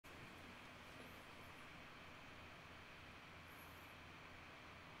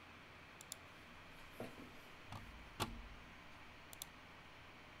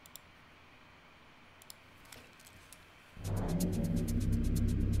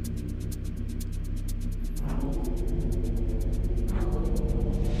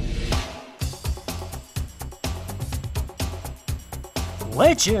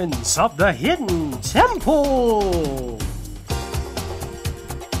Legends of the Hidden Temple!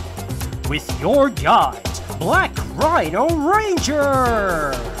 With your guide, Black Rhino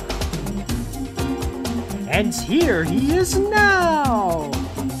Ranger! And here he is now!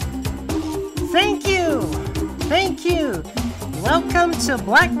 Thank you! Thank you! Welcome to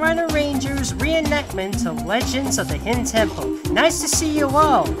Black Rhino Ranger's reenactment of Legends of the Hidden Temple. Nice to see you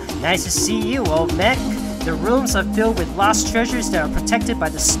all! Nice to see you, old mech! The rooms are filled with lost treasures that are protected by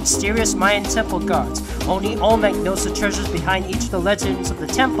the mysterious Mayan temple guards. Only Olmec knows the treasures behind each of the legends of the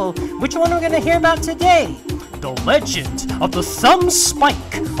temple. Which one are we going to hear about today? The legend of the thumb spike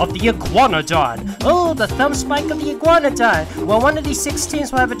of the Iguanodon. Oh, the thumb spike of the Iguanodon. Well, one of these 6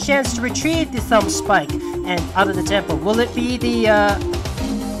 teams will have a chance to retrieve the thumb spike and out of the temple. Will it be the,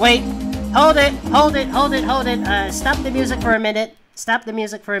 Wait. Hold it. Stop the music for a minute. Stop the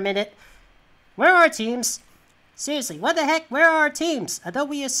music for a minute. Where are our teams? Seriously, what the heck? Where are our teams? I thought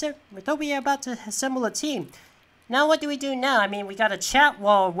we were about to assemble a team. Now what do we do now? I mean, we got a chat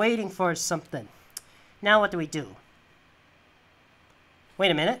wall waiting for something. Now what do we do?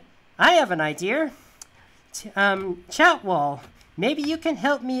 Wait a minute. I have an idea. Chat wall. Maybe you can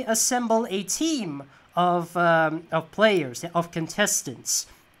help me assemble a team of players, of contestants.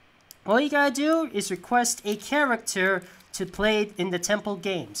 All you gotta do is request a character to play in the temple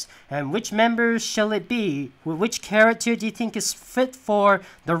games. And which members shall it be? Which character do you think is fit for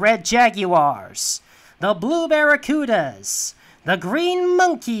the Red Jaguars, the Blue Barracudas, the Green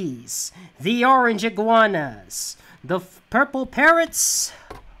Monkeys, the Orange Iguanas, the Purple Parrots,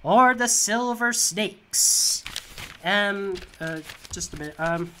 or the Silver Snakes? Just a minute.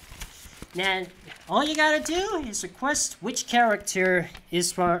 Now, all you gotta do is request which character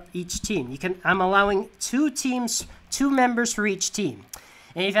is for each team. I'm allowing 2 teams, 2 members for each team.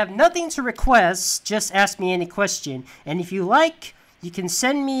 And if you have nothing to request, just ask me any question. And if you like, you can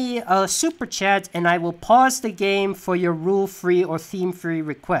send me a super chat and I will pause the game for your rule-free or theme-free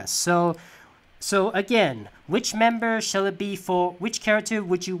request. So again, which member shall it be for? Which character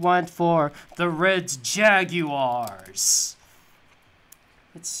would you want for the Red Jaguars?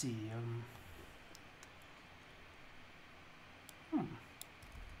 Let's see.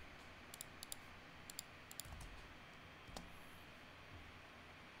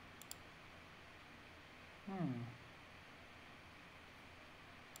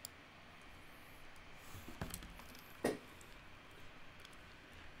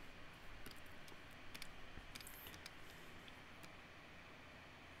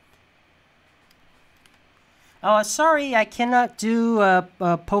 Oh, sorry, I cannot do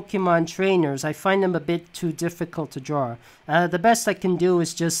Pokemon trainers. I find them a bit too difficult to draw. The best I can do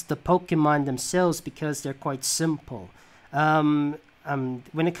is just the Pokemon themselves because they're quite simple. When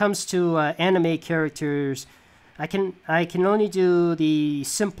it comes to anime characters, I can only do the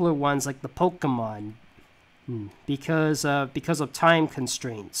simpler ones like the Pokemon because of time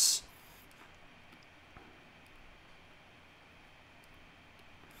constraints.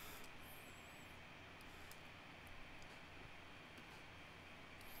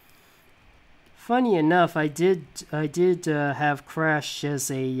 Funny enough, I did have Crash as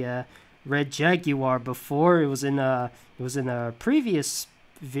a Red Jaguar before. It was in a previous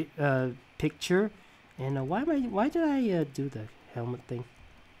picture. And why did I do the helmet thing?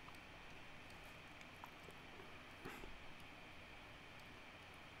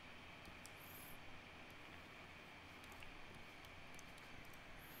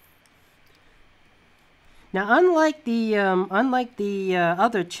 Now, unlike the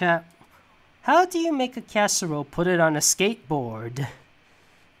other chat. How do you make a casserole? Put it on a skateboard.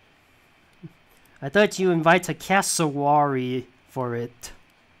 I thought you invite a cassowary for it.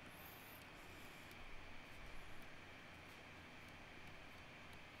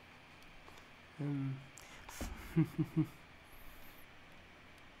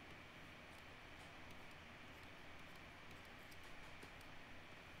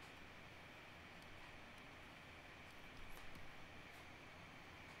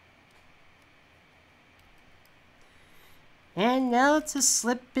 And now to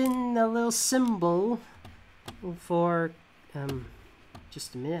slip in a little symbol for,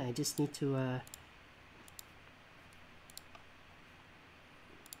 just a minute, I just need to,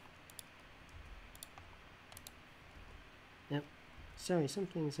 yep, sorry,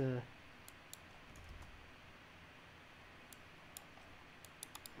 something's, oops.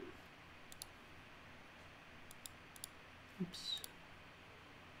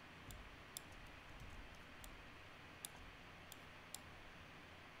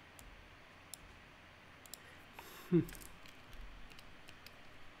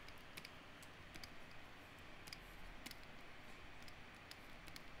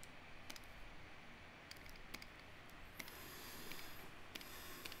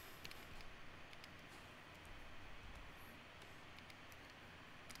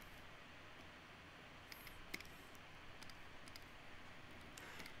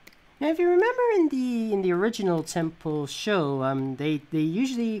 Now, if you remember in the original Temple show, they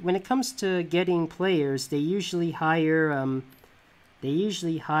usually, when it comes to getting players, they usually hire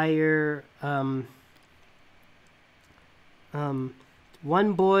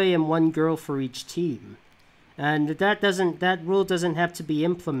one boy and one girl for each team. And that rule doesn't have to be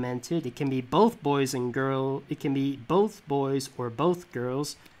implemented. It can be both boys and girl. It can be both boys or both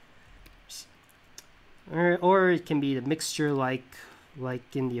girls, or it can be a mixture like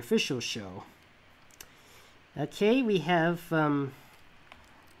in the official show. Okay, we have.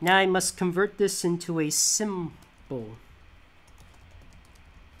 Now I must convert this into a symbol.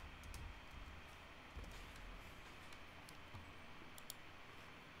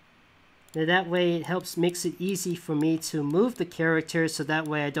 Now that way it makes it easy for me to move the character, so that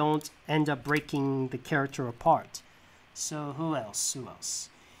way I don't end up breaking the character apart. So who else?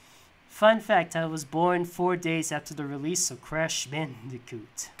 Fun fact, I was born 4 days after the release of Crash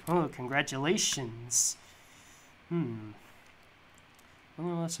Bandicoot. Oh, congratulations. Unikitty.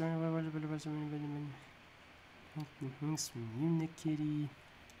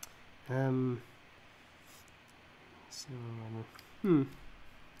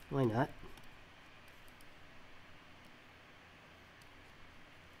 Why not?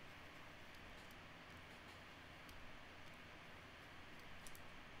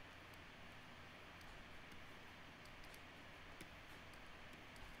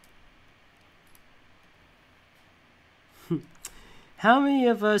 How many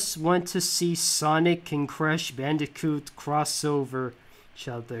of us want to see Sonic and Crash Bandicoot cross over each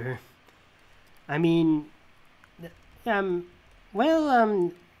other? I mean,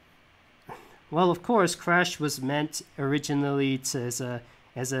 well, of course, Crash was meant originally as a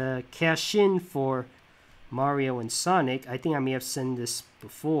cash-in for Mario and Sonic. I think I may have said this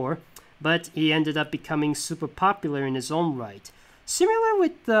before, but he ended up becoming super popular in his own right. Similar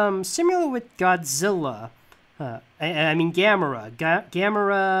with Godzilla. I mean Gamera.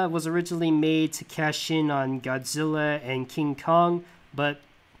 Gamera was originally made to cash in on Godzilla and King Kong, but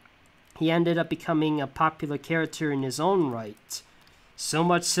he ended up becoming a popular character in his own right. So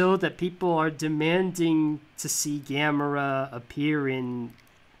much so that people are demanding to see Gamera appear in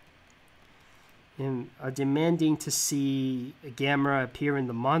the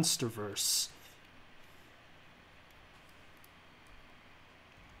MonsterVerse.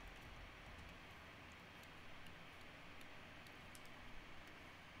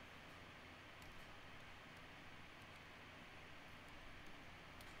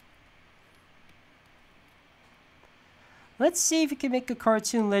 Let's see if we can make a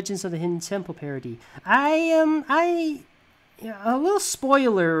cartoon Legends of the Hidden Temple parody. A little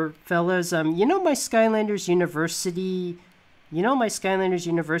spoiler, fellas. You know my Skylanders University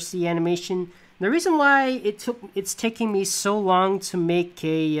animation. The reason why it's taking me so long to make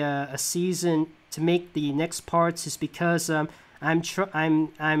a season, to make the next parts, is because I'm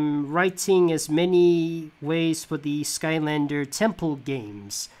writing as many ways for the Skylander Temple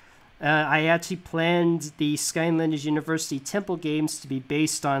games. I actually planned the Skylanders University Temple games to be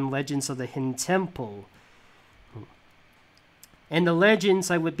based on Legends of the Hidden Temple. And the legends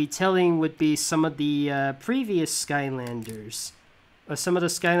I would be telling would be some of the previous Skylanders. Some of the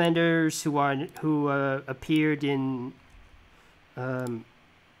Skylanders who appeared in... I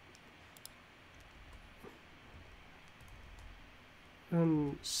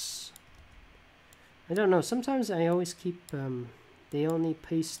don't know, sometimes I always keep... they only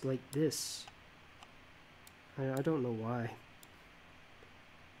paste like this. I don't know why.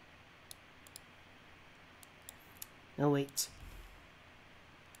 Oh, wait.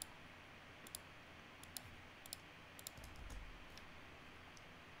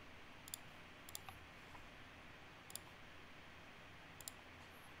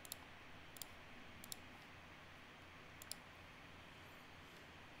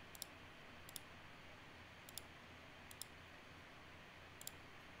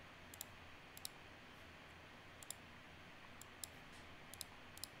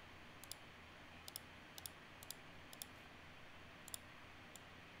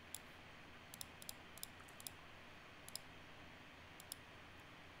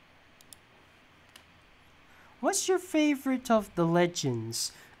 What's your favorite of the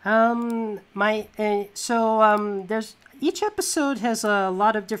legends? There's each episode has a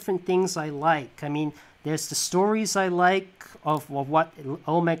lot of different things I like. I mean, there's the stories I like of what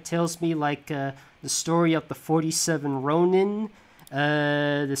Olmec tells me, like the story of the 47 Ronin,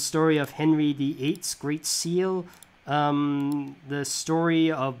 the story of Henry VIII's Great Seal, the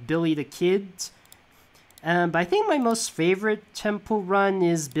story of Billy the Kid. But I think my most favorite temple run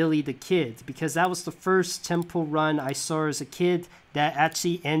is Billy the Kid, because that was the first temple run I saw as a kid that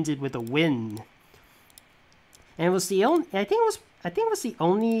actually ended with a win. And it was the only, I think it was the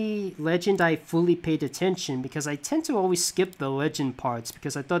only legend I fully paid attention, because I tend to always skip the legend parts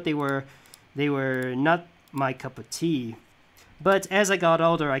because I thought they were not my cup of tea. But as I got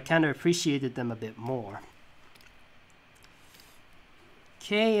older, I kind of appreciated them a bit more.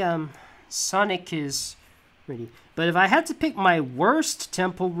 Okay, Sonic is ready. But if I had to pick my worst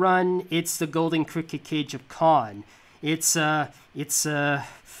temple run, it's the Golden Cricket Cage of Khan. It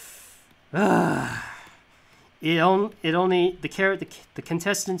only the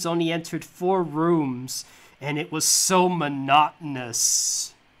contestants only entered 4 rooms, and it was so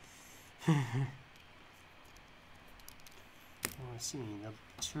monotonous. Let's see, let's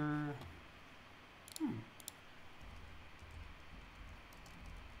see.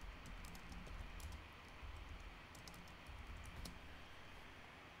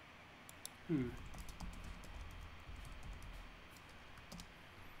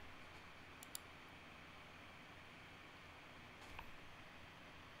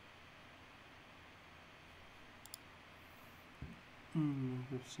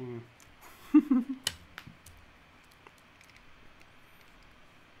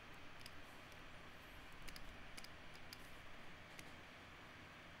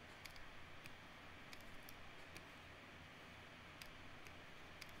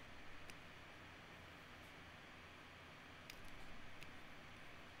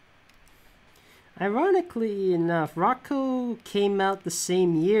 Ironically enough, Rocco came out the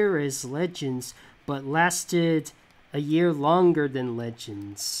same year as Legends, but lasted a year longer than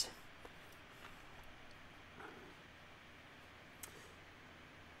Legends.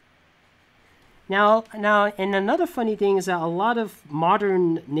 Now, and another funny thing is that a lot of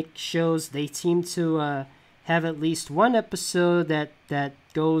modern Nick shows, they seem to have at least one episode that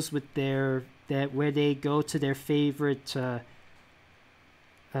goes with where they go to their favorite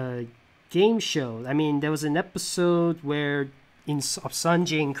game show. I mean, there was an episode where of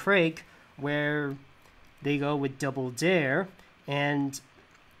Sanjay and Craig where they go with Double Dare, and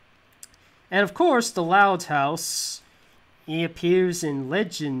of course the Loud House. He appears in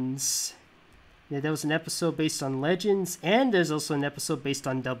Legends. Yeah, there was an episode based on Legends, and there's also an episode based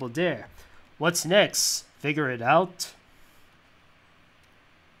on Double Dare. What's next? Figure it out.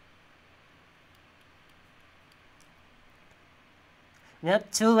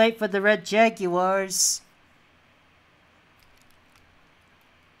 Yep, too late for the Red Jaguars.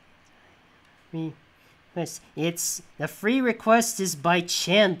 It's the free request is by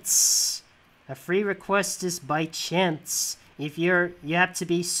chance. A free request is by chance. If you have to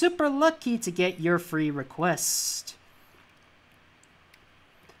be super lucky to get your free request.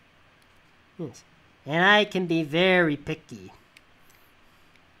 Yes. And I can be very picky.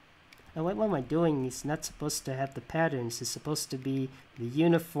 And what am I doing? It's not supposed to have the patterns. It's supposed to be the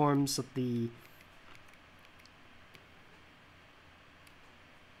uniforms of the...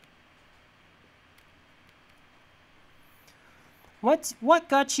 What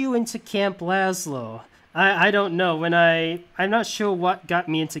got you into Camp Lazlo? I don't know. I'm not sure what got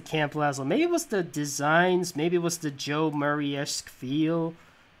me into Camp Lazlo. Maybe it was the designs. Maybe it was the Joe Murray-esque feel.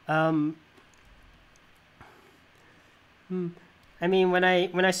 I mean, when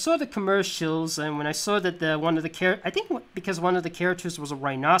I saw the commercials and when I saw that I think because one of the characters was a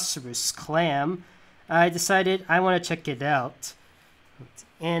rhinoceros clam, I decided I want to check it out.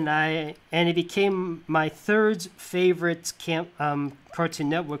 And it became my 3rd favorite Cartoon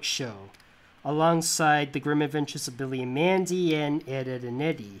Network show, alongside The Grim Adventures of Billy and Mandy and Ed, Edd and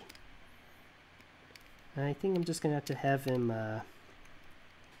Eddy. I think I'm just gonna have to have him. Now,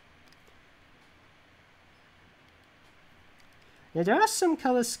 there are some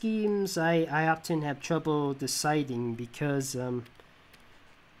color schemes I often have trouble deciding because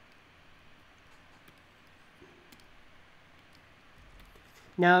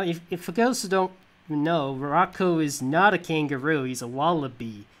now, if for those who don't know, Rocco is not a kangaroo, he's a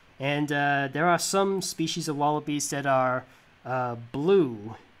wallaby. And there are some species of wallabies that are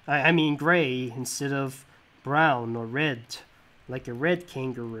blue, I mean gray, instead of brown or red, like a red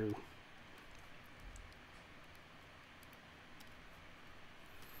kangaroo.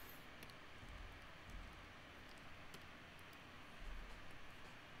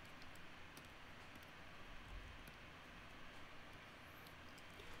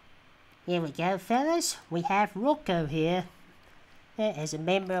 Here we go, fellas. We have Rocco here as a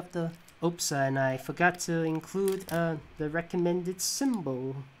member of the... Oops, and I forgot to include the recommended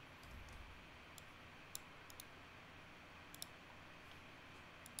symbol.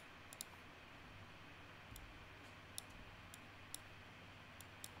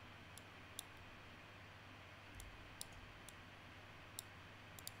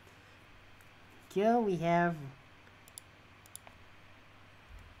 go. We have...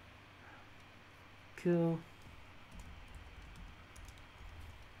 Cool.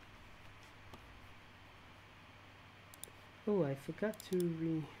 Oh, I forgot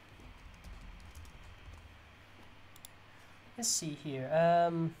to Let's see here.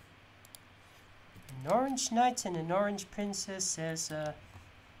 An orange knight and an orange princess says,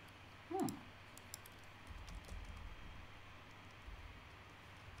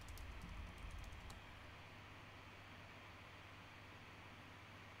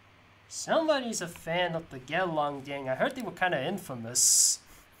 Somebody's a fan of the Gelong gang. I heard they were kind of infamous.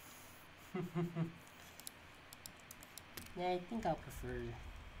 Yeah, I think I'll prefer...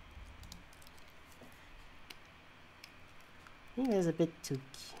 I think that's a bit too...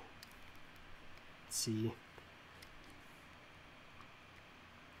 Let's see.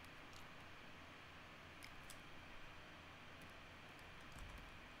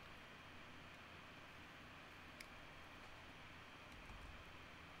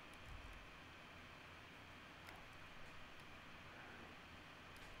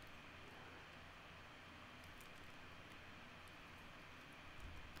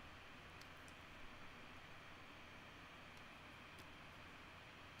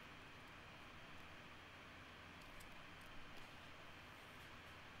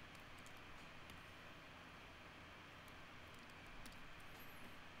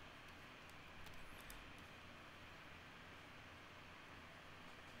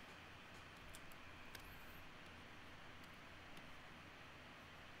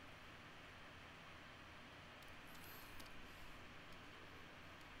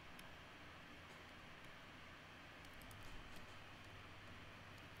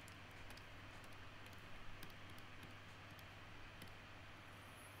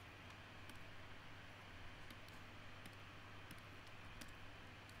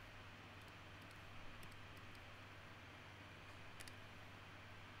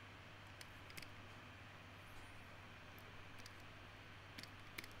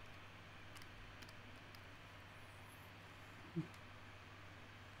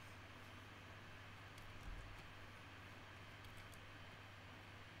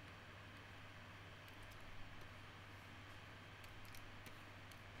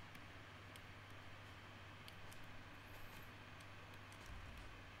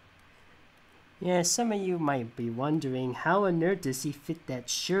 Yeah, some of you might be wondering, how on earth does he fit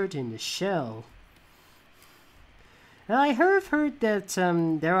that shirt in the shell? I have heard that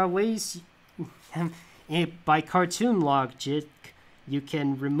there are ways, by cartoon logic, you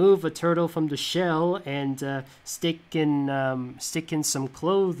can remove a turtle from the shell and stick in some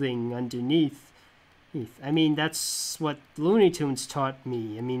clothing underneath. I mean, that's what Looney Tunes taught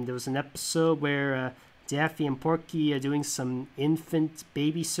me. I mean, there was an episode where Daffy and Porky are doing some infant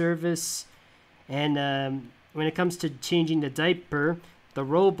baby service. And when it comes to changing the diaper, the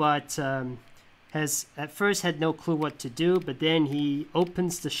robot has at first had no clue what to do, but then he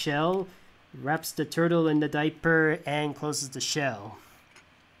opens the shell, wraps the turtle in the diaper, and closes the shell.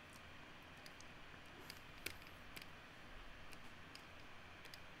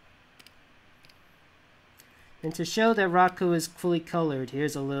 And to show that Rocco is fully colored,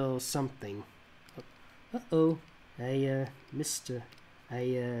 here's a little something. Uh-oh, I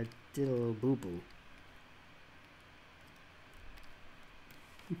did a little boo-boo.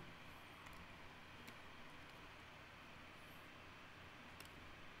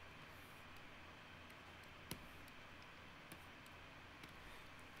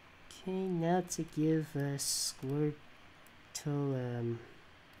 Okay, now to give Squirtle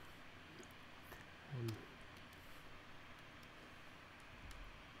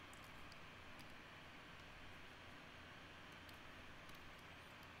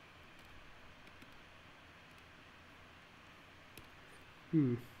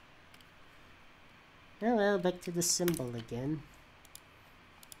Oh well, back to the symbol again.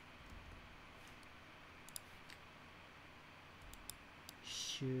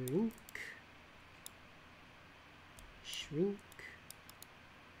 Shrink. Shrink.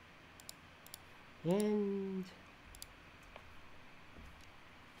 And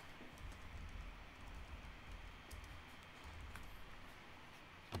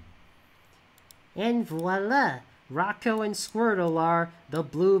voila! Rocco and Squirtle are the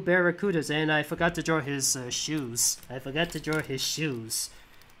blue Barracudas, and I forgot to draw his shoes.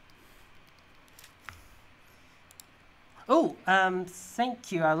 Oh,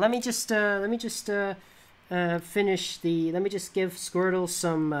 thank you. Let me just finish the. Let me just give Squirtle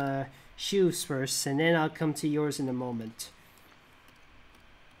some shoes first, and then I'll come to yours in a moment.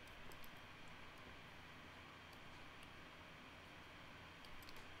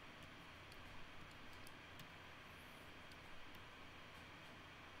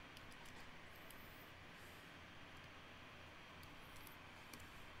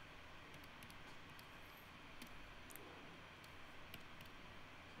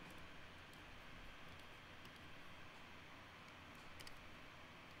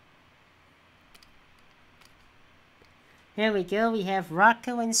 Here we go. We have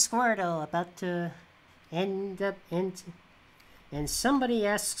Rocco and Squirtle about to end up into... And somebody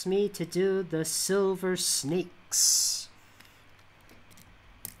asks me to do the silver snakes.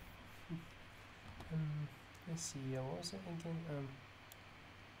 Let's see, what was it again?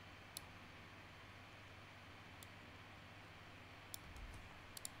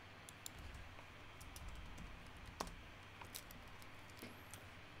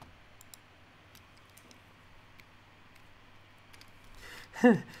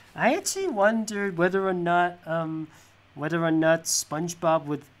 I actually wondered whether or not SpongeBob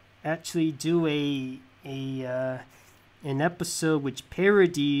would actually do an episode which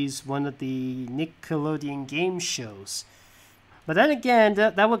parodies one of the Nickelodeon game shows. But then again,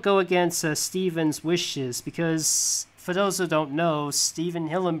 that would go against Steven's wishes, because for those who don't know, Steven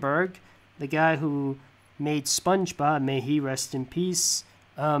Hillenburg, the guy who made SpongeBob, may he rest in peace,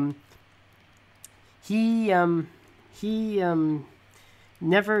 he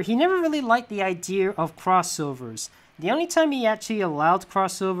never really liked the idea of crossovers. The only time he actually allowed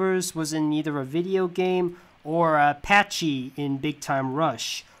crossovers was in either a video game or Patchy in Big Time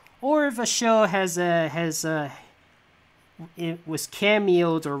Rush, or if a show it was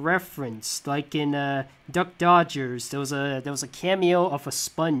cameoed or referenced, like in Duck Dodgers. There was a cameo of a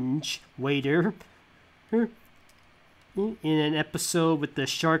sponge waiter in an episode with the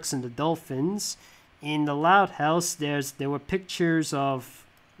sharks and the dolphins. In the Loud House, there were pictures of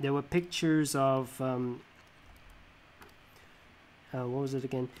what was it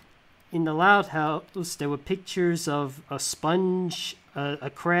again? In the Loud House, there were pictures of a sponge,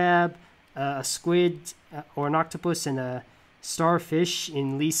 a crab, a squid, or an octopus, and a starfish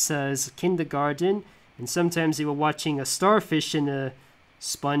in Lisa's kindergarten. And sometimes they were watching a starfish and a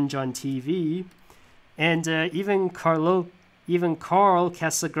sponge on TV. And even Carl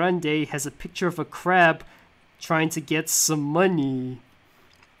Casagrande has a picture of a crab trying to get some money.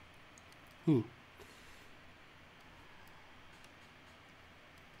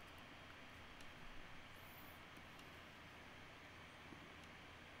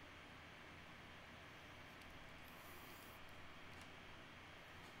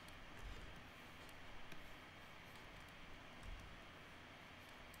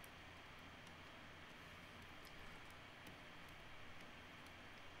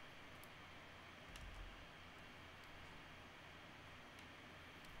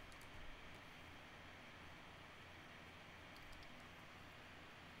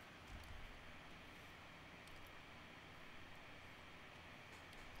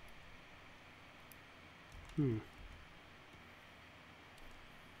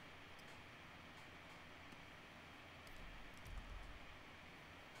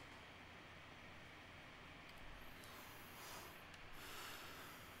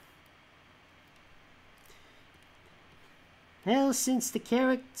 Well, since the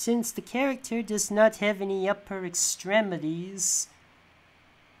character does not have any upper extremities,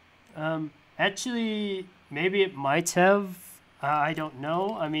 actually, maybe it might have. I don't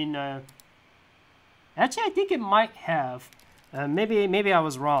know. I mean, actually, I think it might have. Maybe I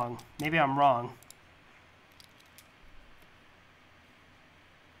was wrong. Maybe I'm wrong.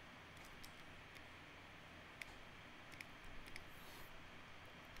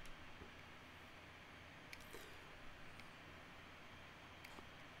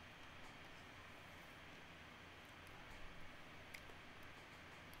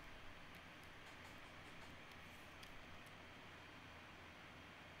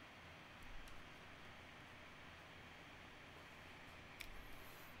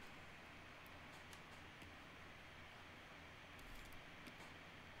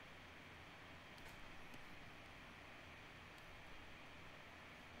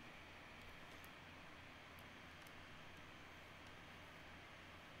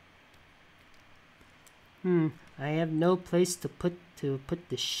 I have no place to put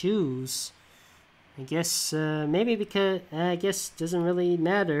the shoes. I guess maybe because I guess it doesn't really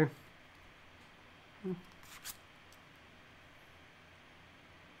matter.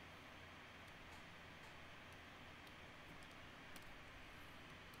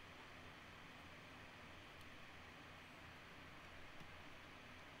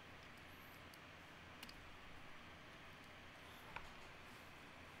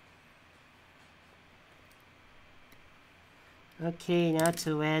 Okay, now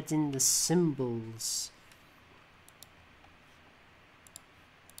to add in the symbols.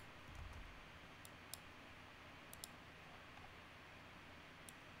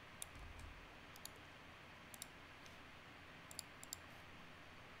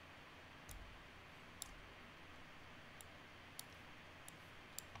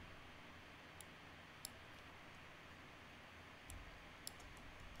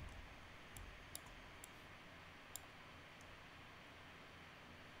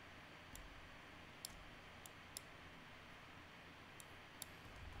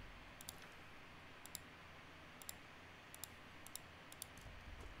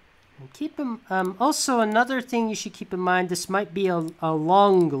 Also, another thing you should keep in mind, this might be a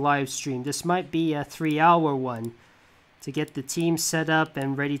long live stream. This might be a 3-hour one to get the team set up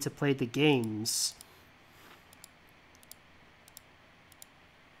and ready to play the games.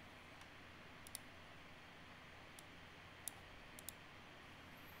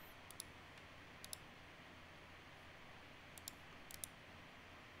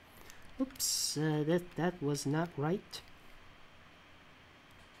 Oops, that was not right.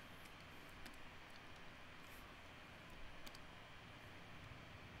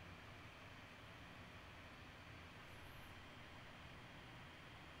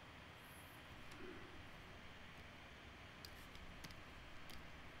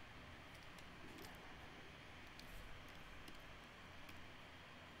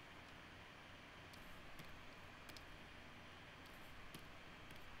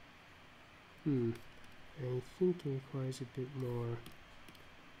 I think it requires a bit more.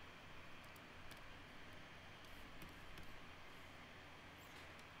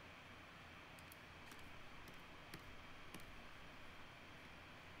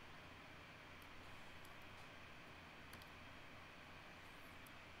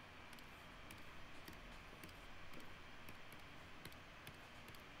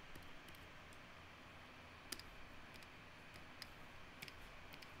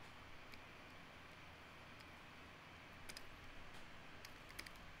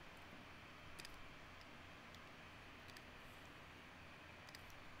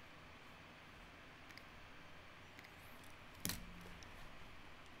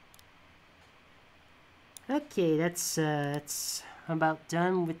 Okay, that's about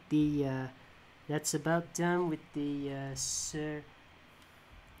done with the Sir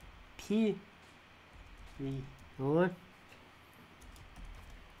P.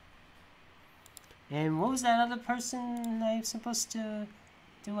 And what was that other person I'm supposed to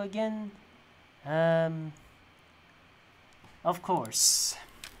do again? Of course.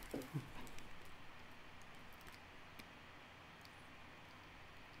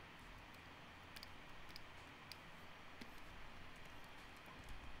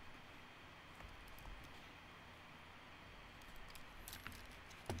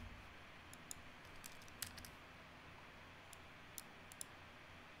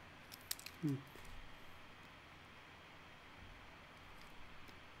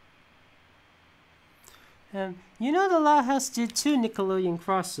 You know the Loud House did 2 Nickelodeon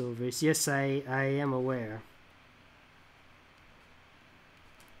crossovers. Yes, I am aware.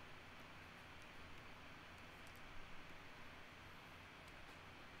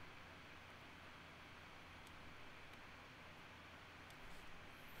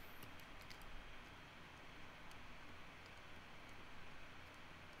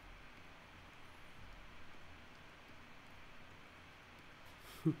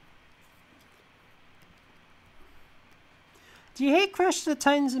 Do you hate Crash the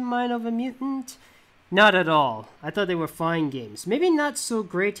Titans and Mind of a Mutant? Not at all. I thought they were fine games. Maybe not so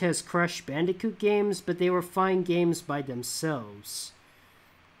great as Crash Bandicoot games, but they were fine games by themselves.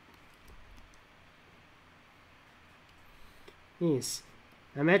 Yes.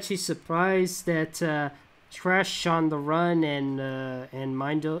 I'm actually surprised that Crash on the Run and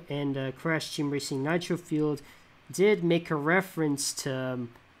Crash Team Racing Nitro Field did make a reference to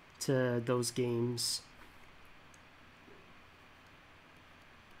those games.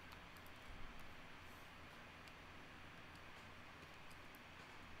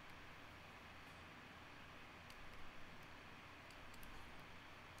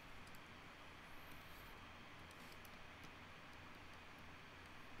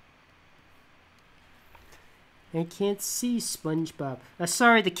 I can't see SpongeBob.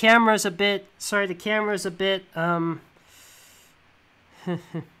 Sorry, the camera's a bit.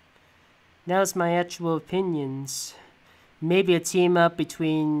 Now's my actual opinions. Maybe a team up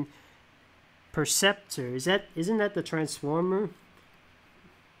between Perceptor. Isn't that the Transformer?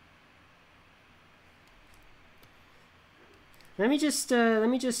 Let me just draw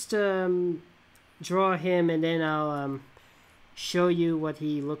him, and then I'll show you what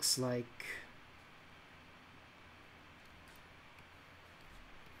he looks like.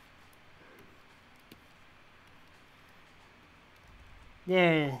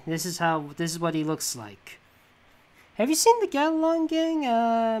 Yeah, this is what he looks like. Have you seen the Gatlon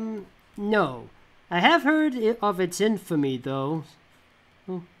Gang? No. I have heard of its infamy though.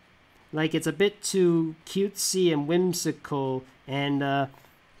 Like it's a bit too cutesy and whimsical, and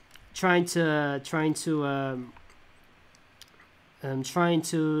trying to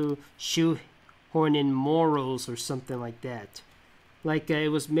shoehorn in morals or something like that. Like it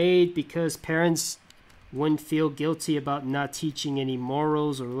was made because parents wouldn't feel guilty about not teaching any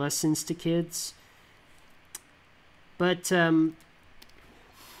morals or lessons to kids. But in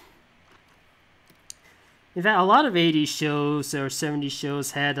fact, a lot of 80s shows or 70s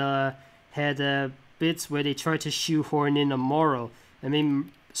shows had bits where they tried to shoehorn in a moral. I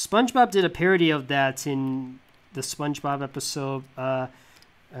mean, SpongeBob did a parody of that in the SpongeBob episode, The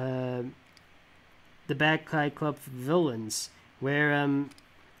Bad Guy Club for Villains, where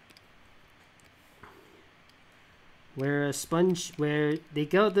they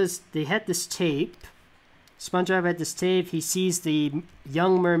had this tape. SpongeBob had this tape. He sees the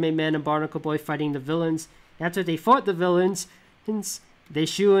young Mermaid Man and Barnacle Boy fighting the villains. After they fought the villains, they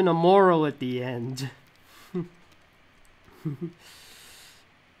shoe in a moral at the end.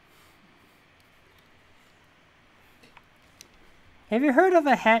 Have you heard of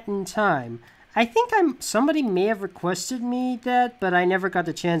A Hat in Time? I think somebody may have requested me that, but I never got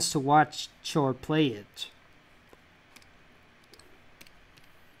the chance to watch or play it.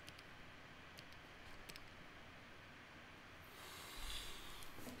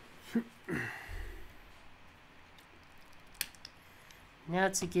 Now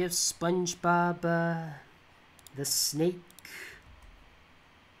to give SpongeBob the snake.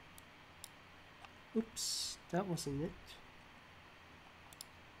 Oops, that wasn't it.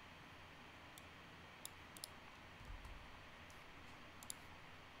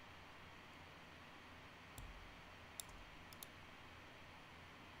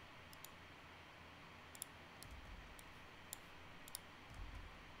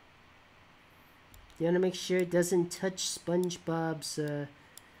 You want to make sure it doesn't touch SpongeBob's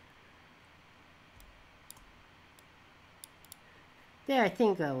yeah, I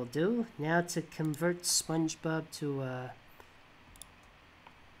think that will do. Now to convert SpongeBob to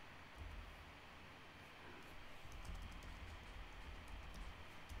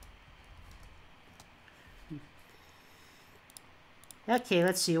okay,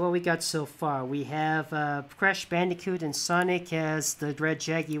 let's see what we got so far. We have Crash Bandicoot and Sonic as the Red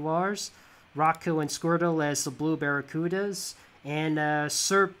Jaguars, Rocco and Squirtle as the Blue Barracudas, and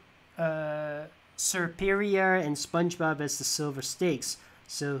Superior and SpongeBob as the Silver Stakes.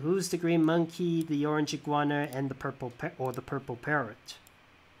 So who's the green monkey, the orange iguana, and the purple parrot?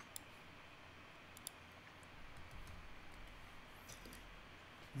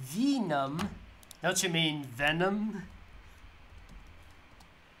 Venom? Don't you mean Venom?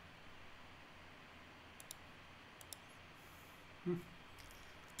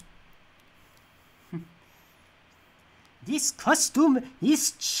 This costume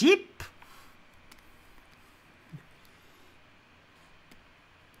is cheap.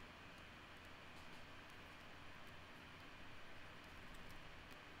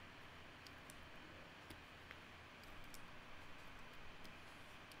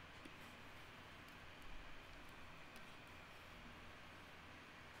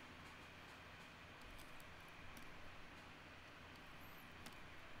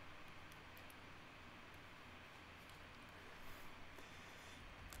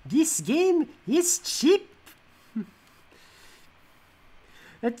 This game is cheap.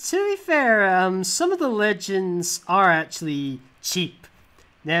 To be fair, some of the legends are actually cheap.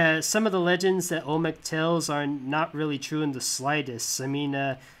 Now, some of the legends that Olmec tells are not really true in the slightest. I mean,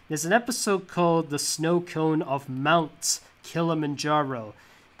 there's an episode called The Snow Cone of Mount Kilimanjaro.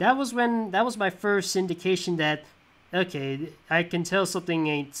 That was my first indication that, okay, I can tell something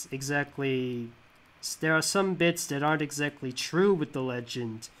ain't exactly... There are some bits that aren't exactly true with the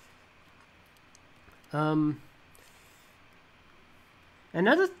legend.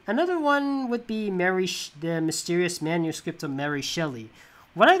 Another one would be the mysterious manuscript of Mary Shelley.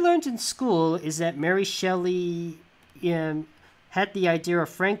 What I learned in school is that Mary Shelley had the idea of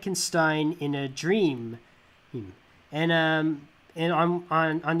Frankenstein in a dream, and on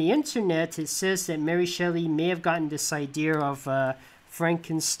the internet it says that Mary Shelley may have gotten this idea of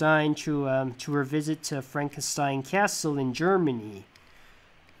Frankenstein through her visit to Frankenstein Castle in Germany.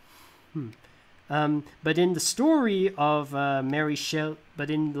 But in the story of Mary Shelley, but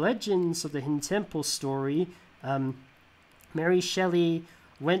in Legends of the Hidden Temple story, Mary Shelley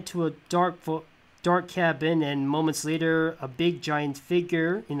went to a dark cabin, and moments later, a big giant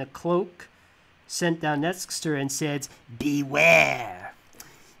figure in a cloak sent down next to her and said, "Beware."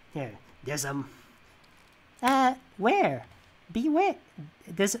 There's a where? Beware.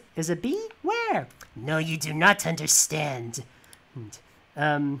 There's a bee? Where? No, you do not understand.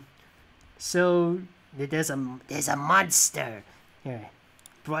 So there's a monster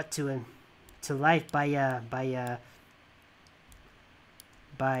brought to life by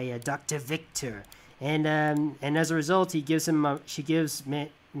Dr. Victor, and as a result, she gives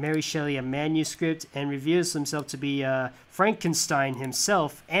Mary Shelley a manuscript and reveals himself to be Frankenstein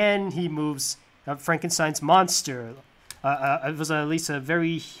himself, and he moves Frankenstein's monster. It was at least a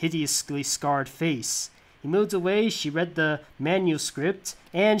very hideously scarred face. He moved away, she read the manuscript,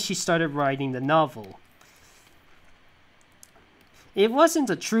 and she started writing the novel. It wasn't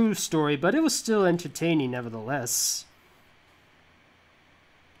a true story, but it was still entertaining nevertheless.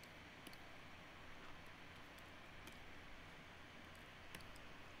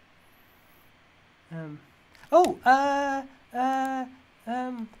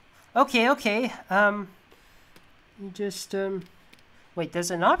 Okay. You just, wait,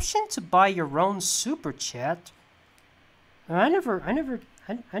 there's an option to buy your own super chat. I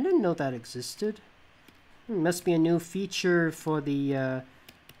didn't know that existed. Must be a new feature for the, I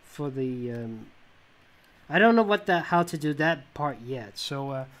don't know how to do that part yet.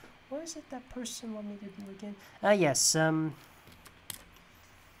 So, what is it that person want me to do again? Yes,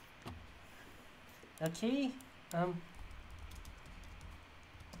 okay,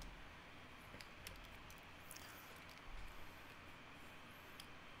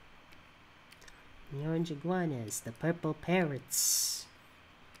 the orange iguanas, the purple parrots.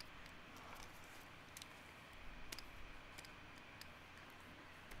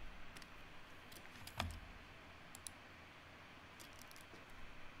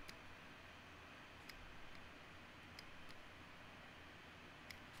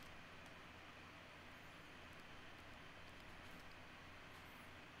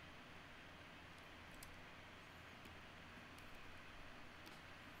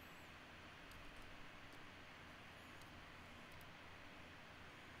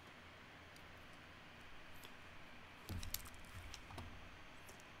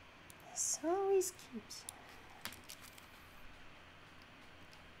 This always keeps.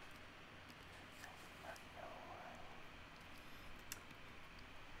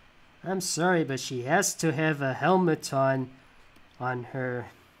 I'm sorry, but she has to have a helmet on her.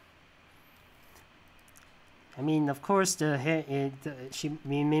 I mean, of course, she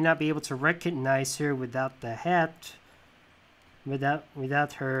may not be able to recognize her without the hat,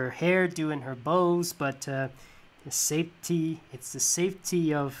 without her hair doing her bows, but the safety. It's the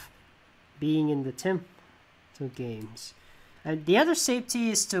safety of being in the temple games. And the other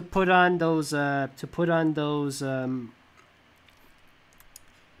safety is to put on those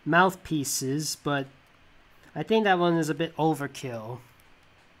mouthpieces, but I think that one is a bit overkill.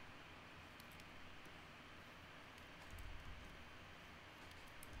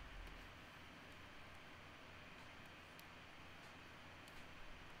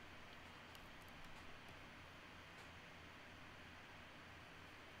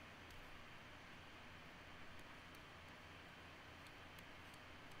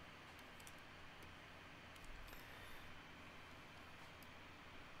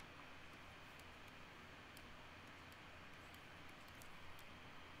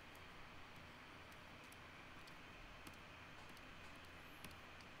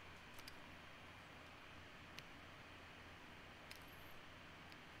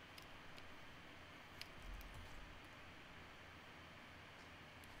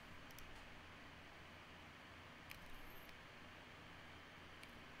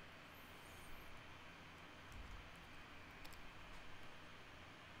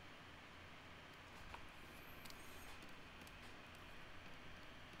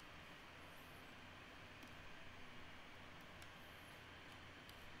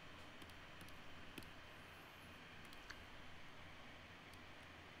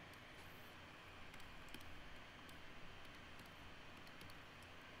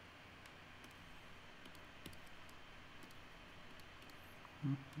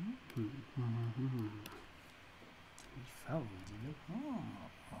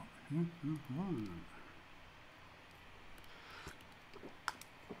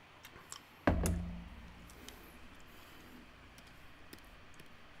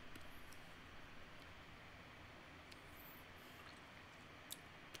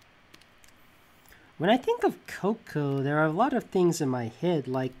 When I think of Coco, there are a lot of things in my head,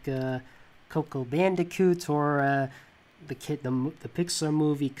 like Coco Bandicoot, or the Pixar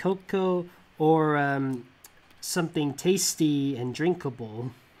movie Coco, or something tasty and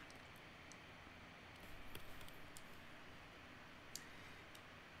drinkable.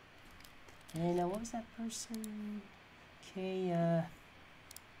 And what was that person? Okay,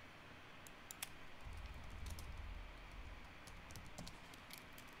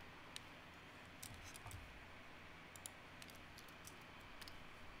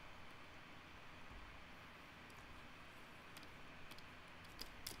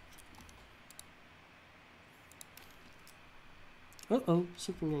 Uh-oh,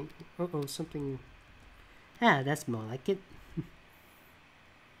 something like... Uh-oh, something... Ah, that's more like it.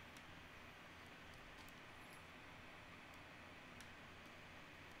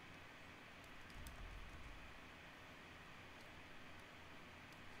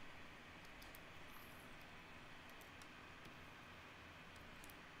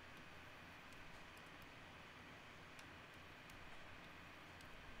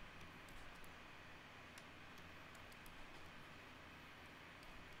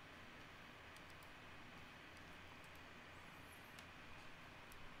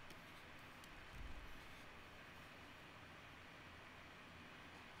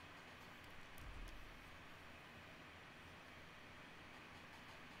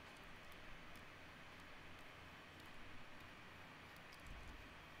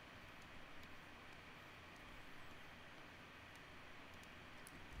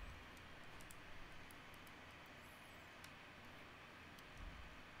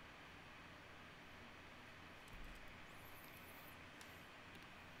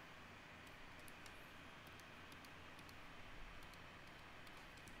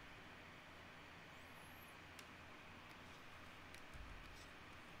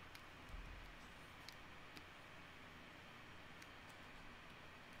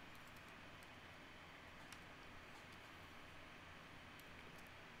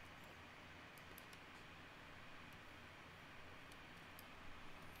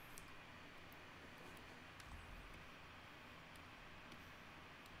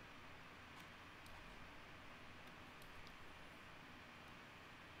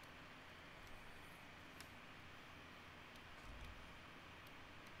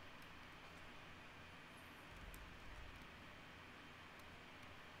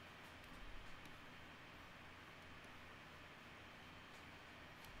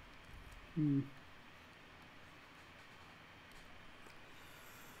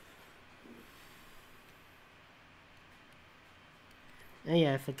 Oh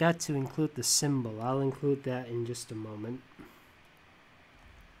yeah, I forgot to include the symbol. I'll include that in just a moment.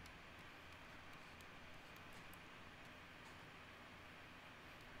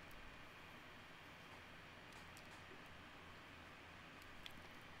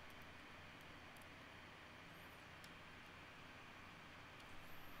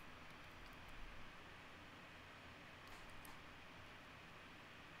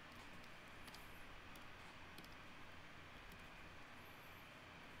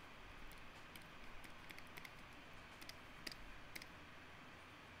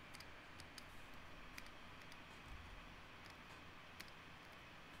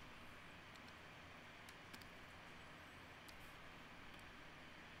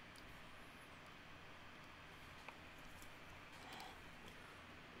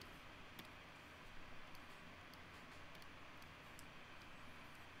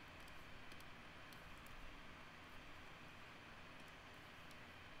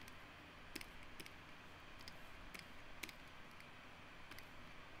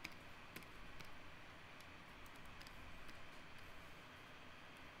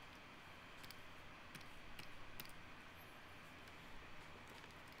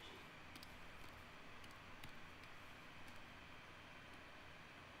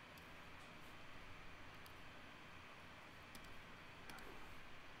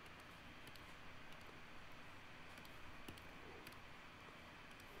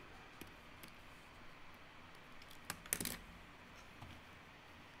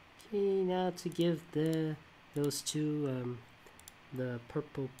 Okay, now to give those two the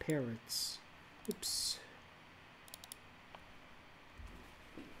purple parrots. Oops.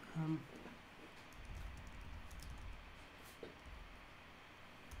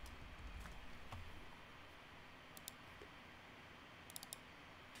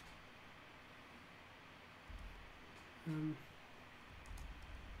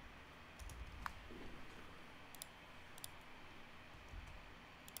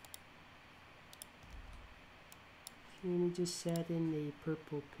 Let me just add in the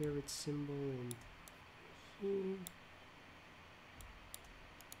purple parrot symbol in here.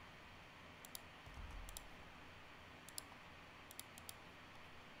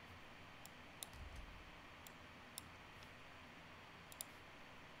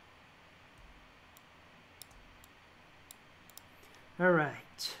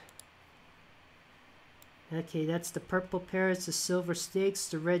 Alright. Okay, that's the purple parrots, the silver snakes,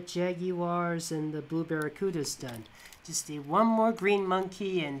 the red jaguars, and the blue barracudas done. Just need one more green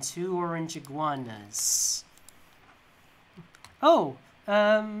monkey and 2 orange iguanas. Oh,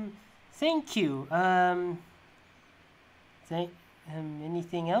 thank you.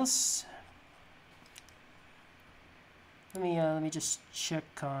 Anything else? Let me just check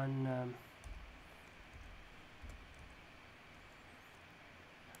on.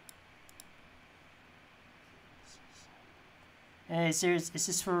 Is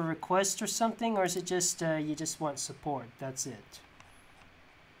this for a request or something, or is it just you just want support? That's it.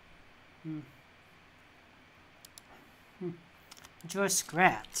 Enjoy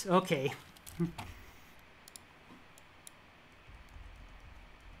Scrat. Okay.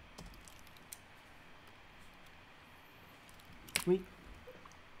 We.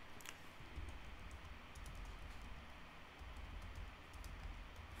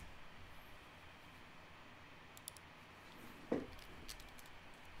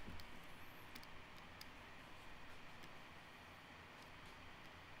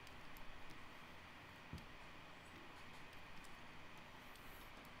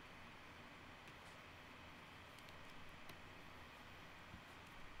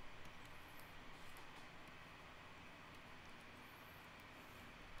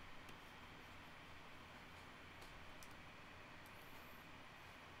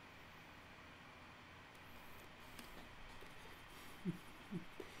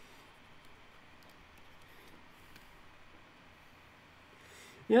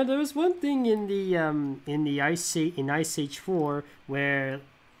 Yeah, there was one thing in the Ice Age 4 where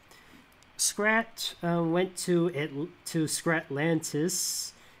Scrat went to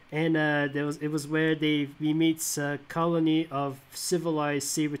Scratlantis, and it was where he meets a colony of civilized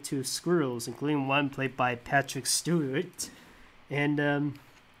saber-toothed squirrels, including one played by Patrick Stewart, and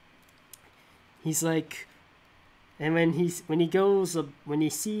he's like, and when he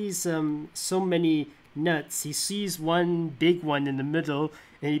sees so many nuts, he sees one big one in the middle,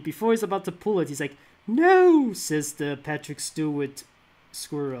 and before he's about to pull it, he's like, "No," says the Patrick Stewart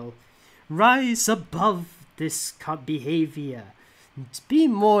squirrel. "Rise above this behavior. Be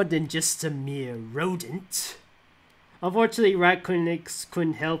more than just a mere rodent." Unfortunately, Ratconix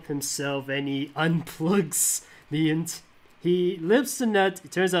couldn't help himself, and he unplugs he lifts the nut.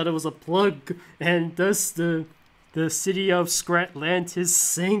 It turns out it was a plug, and thus the city of Scratlantis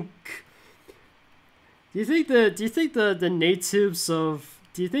sink. Do you think the natives of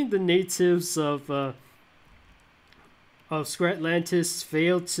Scratlantis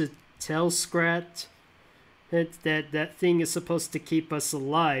failed to tell Scrat that thing is supposed to keep us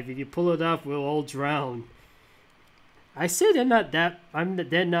alive? If you pull it off, we'll all drown. I say they're not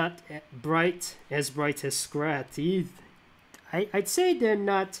bright as Scrat. I'd say they're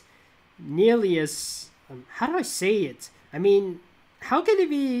not nearly as how do I say it? I mean, how can they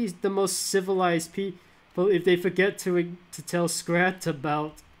be the most civilized people if they forget to tell Scrat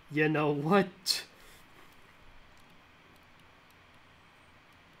about, you know what?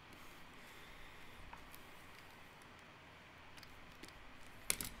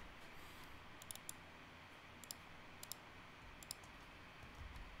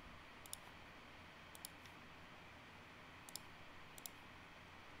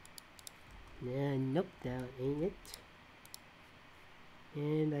 Nope, that ain't it.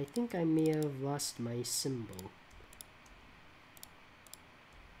 And I think I may have lost my symbol.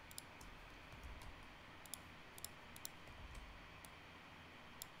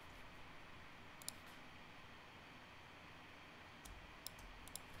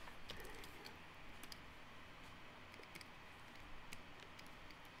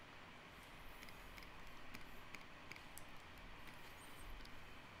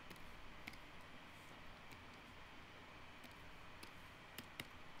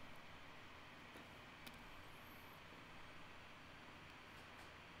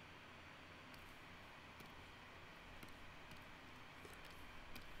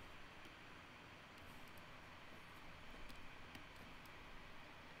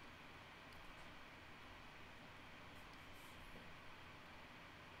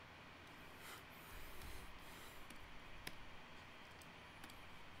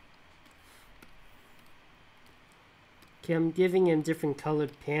 Okay, I'm giving him different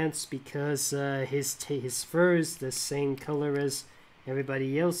colored pants because his fur is the same color as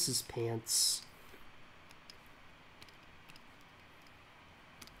everybody else's pants.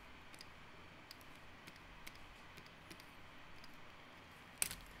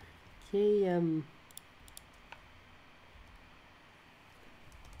 Okay,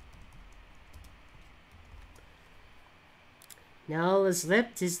 now all that's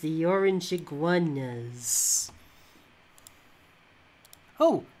left is the orange iguanas.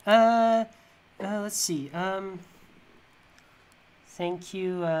 Oh, let's see, thank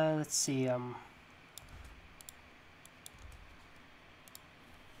you, let's see, oh,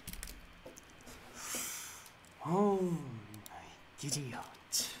 my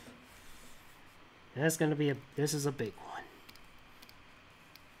idiot. That's gonna be this is a big one.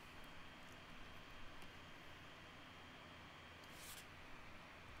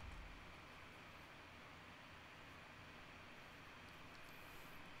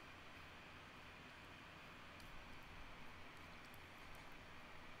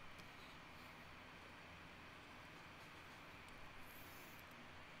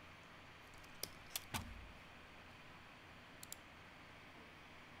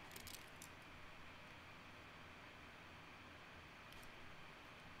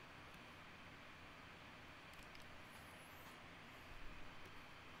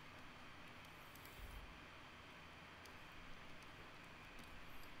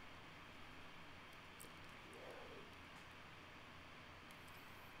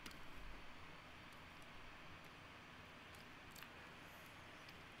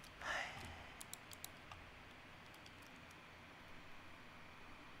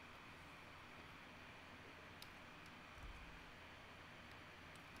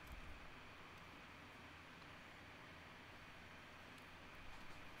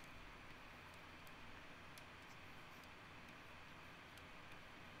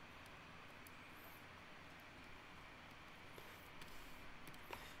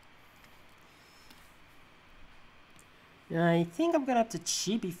 I think I'm gonna have to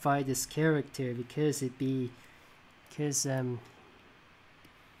chibify this character because it's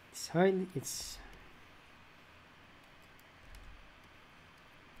hardly it's.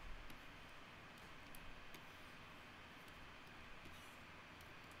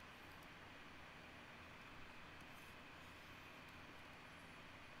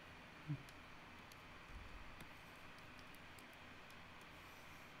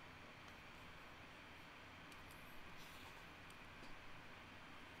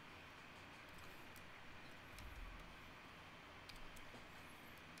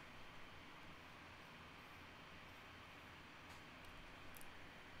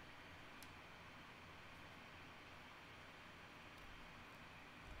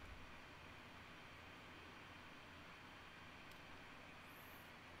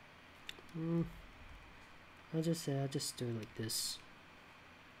 I'll just do it like this.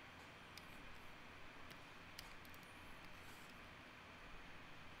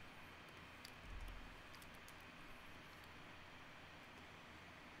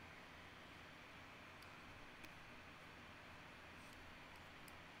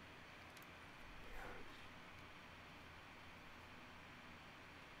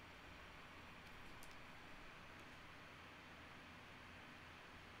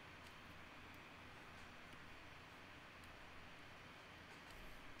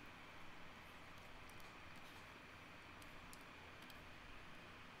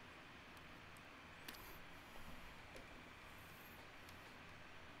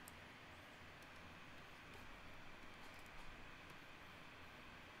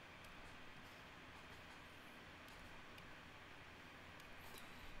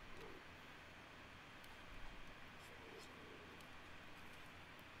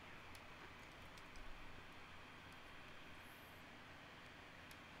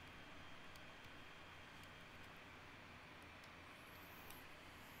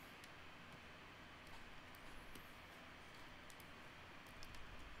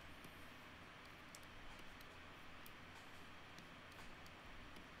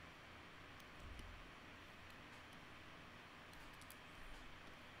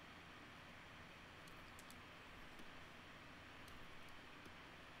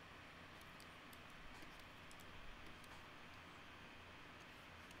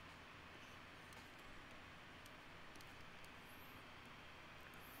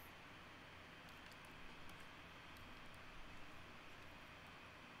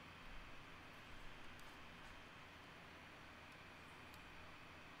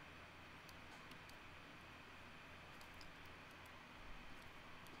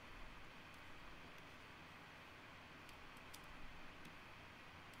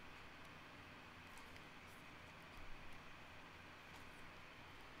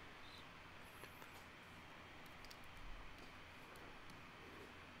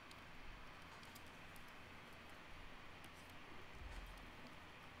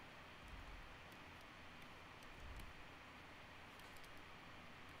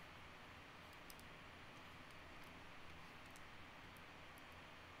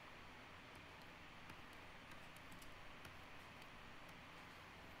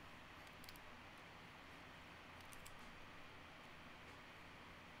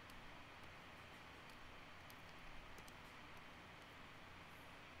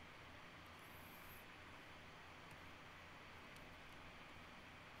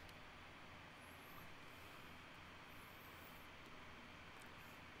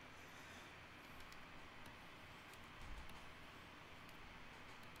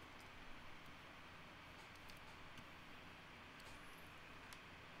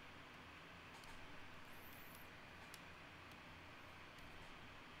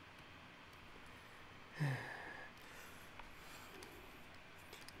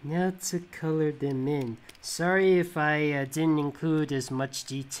 Now to color them in. Sorry if I didn't include as much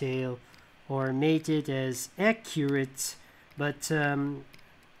detail or made it as accurate, but I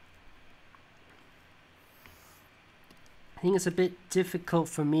think it's a bit difficult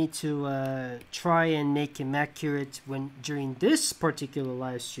for me to try and make him accurate during this particular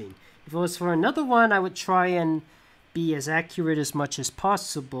live stream. If it was for another one, I would try and be as accurate as much as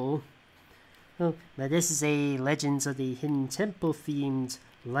possible. Oh, but this is a Legends of the Hidden Temple themed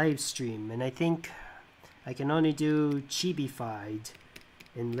live stream, and I think I can only do chibified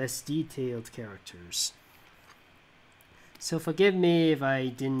and less detailed characters. So forgive me if I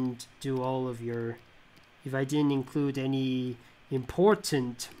didn't if I didn't include any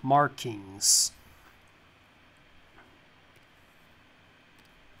important markings.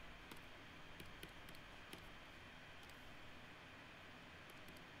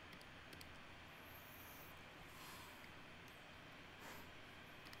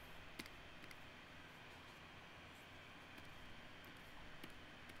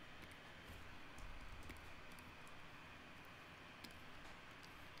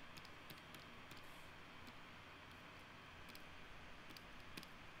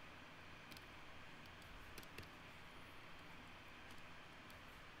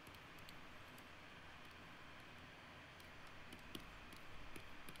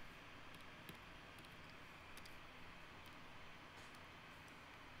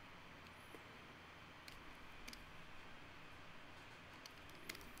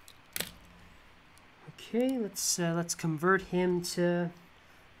 Okay, let's convert him to.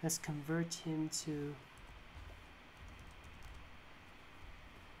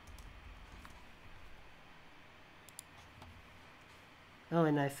 Oh,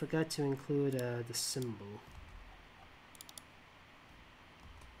 and I forgot to include the symbol.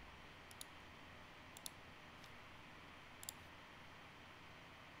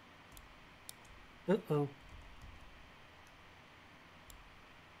 Uh-oh.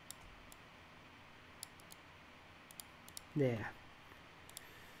 There.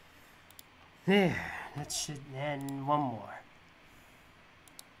 There. That should, and one more.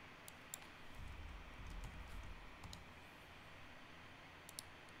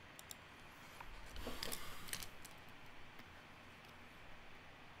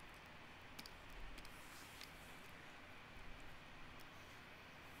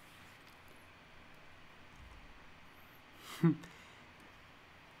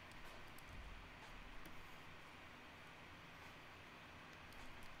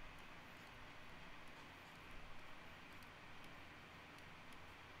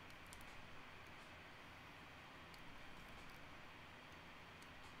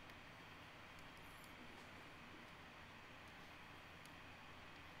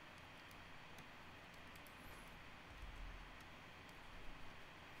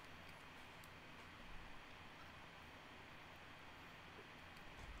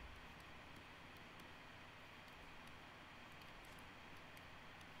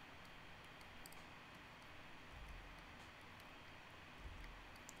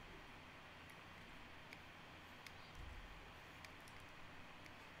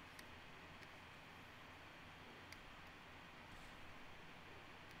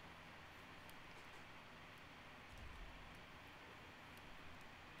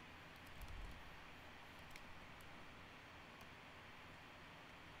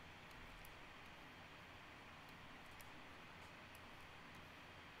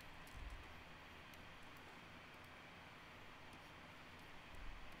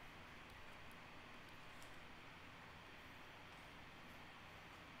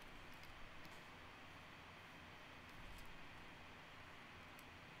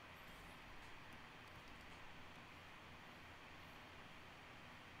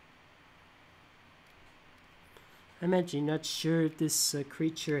 I'm actually not sure if this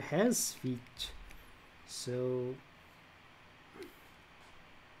creature has feet, so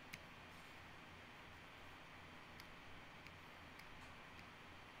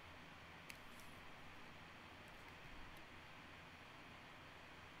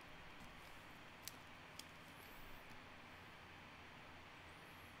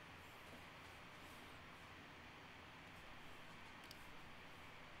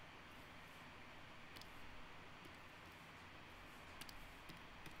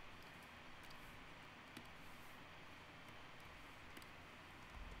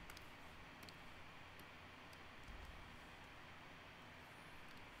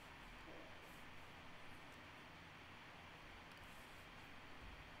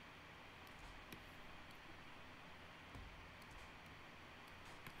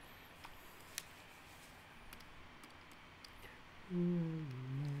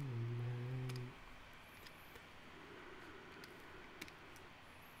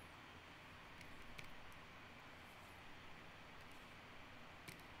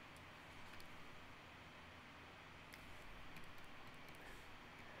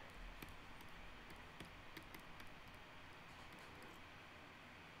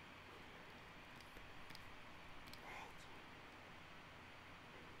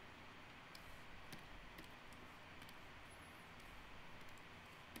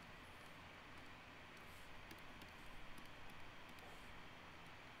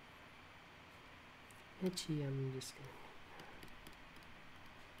actually I'm just gonna.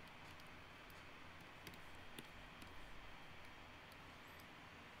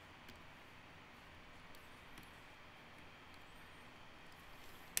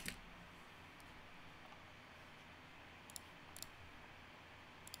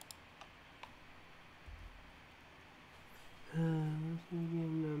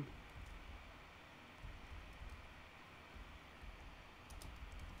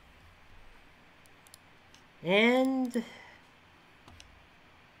 And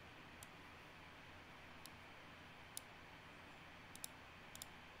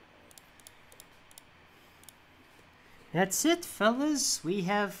that's it, fellas. We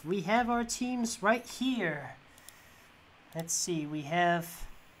have our teams right here. Let's see. I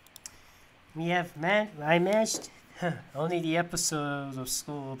managed only the episode of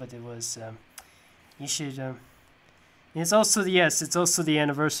school, but it was you should It's also it's also the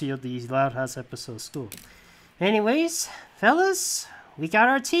anniversary of the Loud House episode school. Anyways, fellas, we got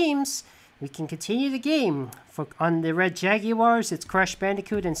our teams. We can continue the game. On the Red Jaguars, it's Crash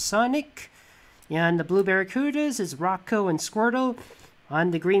Bandicoot and Sonic. And the Blue Barracudas is Rocco and Squirtle.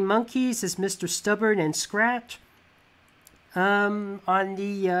 On the Green Monkeys is Mr. Stubborn and Scratch. On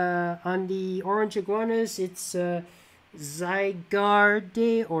the Orange Iguanas, it's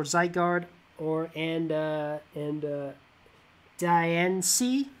Zygarde and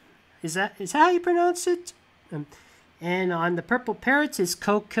Diancie. Is that how you pronounce it? And on the Purple Parrots is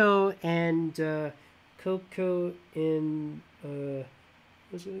Coco and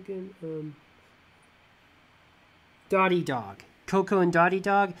what's it again? Dotty Dog. Coco and Dotty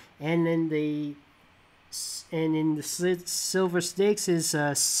Dog, and then in the Silver Snakes is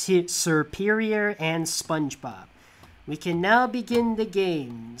Superior and SpongeBob. We can now begin the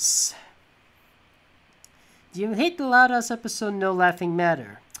games. Do you hate the Loud House episode No Laughing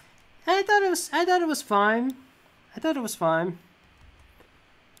Matter? I thought it was fine. I thought it was fine.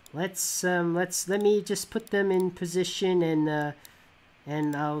 Let me just put them in position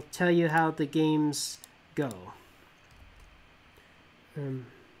and I'll tell you how the games go. Okay,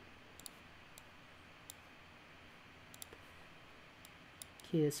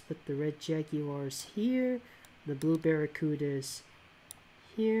 let's put the Red Jaguars here, the Blue Barracudas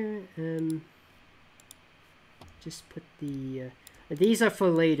here. Just put the these are for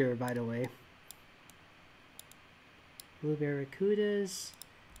later, by the way. Blue Barracudas.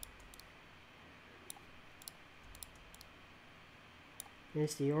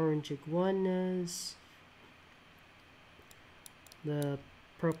 There's the Orange Iguanas. The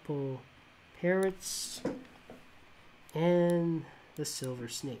Purple Parrots. And the Silver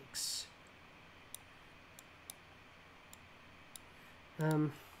Snakes.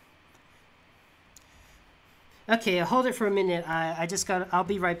 Okay, hold it for a minute. I'll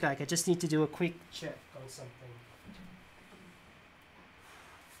be right back. I just need to do a quick check on something.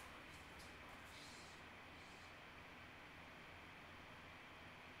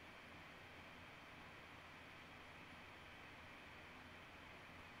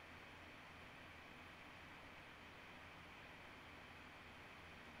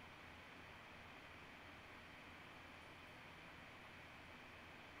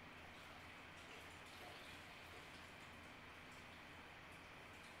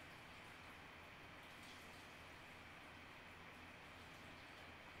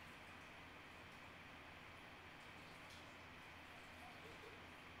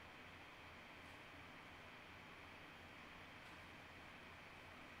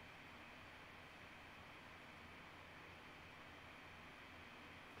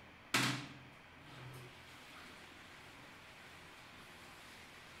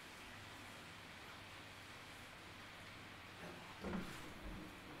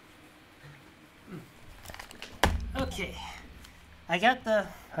 Okay, I got the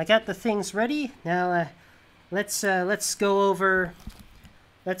things ready. Now let's go over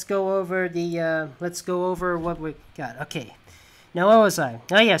what we got. Okay. Now where was I?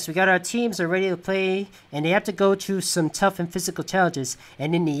 Oh yes, we got our teams are ready to play, and they have to go through some tough and physical challenges,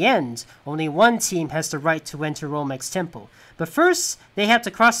 and in the end, only one team has the right to enter Olmec's temple. But first, they have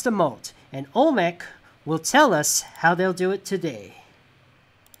to cross the moat, and Olmec will tell us how they'll do it today.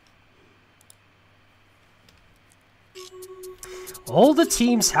 All the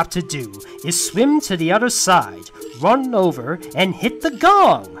teams have to do is swim to the other side, run over, and hit the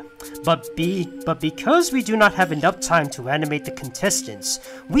gong. But because we do not have enough time to animate the contestants,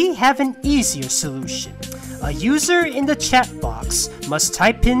 we have an easier solution. A user in the chat box must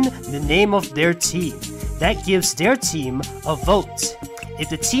type in the name of their team. That gives their team a vote. If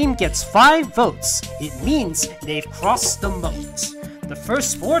the team gets 5 votes, it means they've crossed the moat. The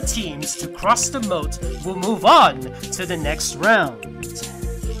first 4 teams to cross the moat will move on to the next round.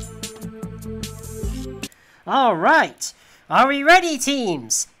 Alright, are we ready,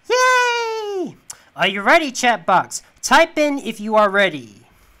 teams? Yay! Are you ready, chat box? Type in if you are ready.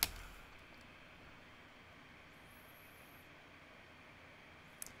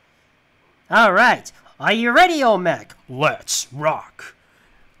 Alright, are you ready, Olmec? Let's rock.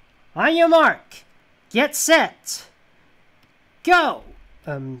 On your mark, get set. Go!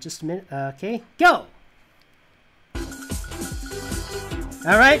 Just a minute. Okay, go!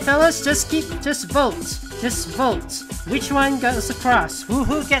 Alright, fellas, just vote. Just vote. Which one goes across?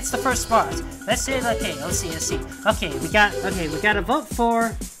 Who gets the first spot? Let's see. Okay, let's see. Okay, we got a vote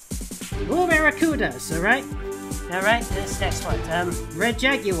for Blue Barracudas, alright? Alright, this next one. Red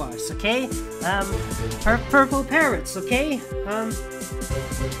Jaguars, okay? Purple Parrots, okay?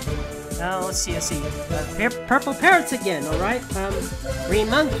 let's see. Purple parrots again, alright? Green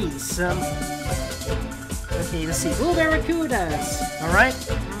monkeys. Okay, let's see. Blue barracudas, alright?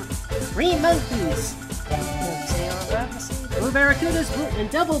 Green monkeys. Let's see. Blue barracudas and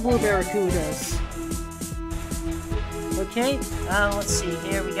double blue barracudas. Okay, let's see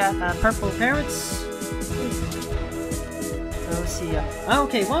here. We got purple parrots. Let's see.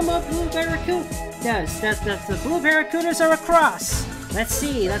 Okay, one more blue barracuda. Yes, the blue barracudas are across. Let's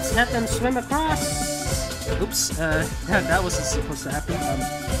see. Let's let them swim across. Oops. That wasn't supposed to happen.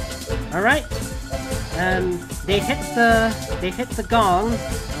 All right. They hit the gong.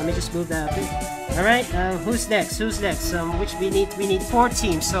 Let me just move that a bit. All right. Who's next? Which we need 4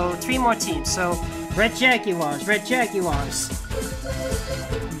 teams. So 3 more teams. So Red Jaguars.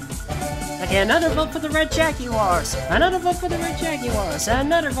 Okay, another vote for the Red Jaguars. Another vote for the Red Jaguars.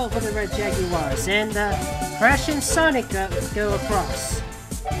 Another vote for the Red Jaguars. And Crash and Sonic go across.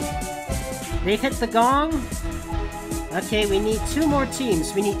 They hit the gong. Okay, we need 2 more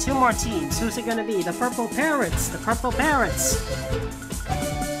teams. Who's it gonna be? The Purple Parrots.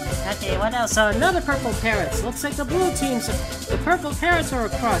 Okay, what else? Another Purple Parrots. Looks like the blue teams. The Purple Parrots are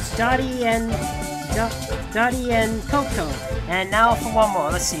across. Dottie and Coco. And now for one more.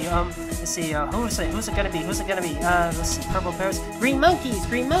 Let's see. Who's it gonna be? Let's see. Purple Parrots. Green monkeys.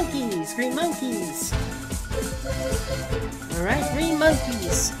 Alright, green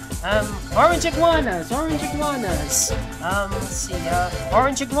monkeys. Orange iguanas. Let's see.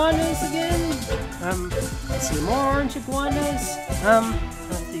 Orange iguanas again. Let's see. More orange iguanas.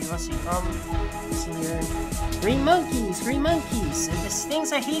 Let's see. Green monkeys. These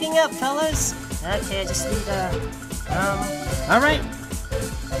things are heating up, fellas. Okay, I just need alright.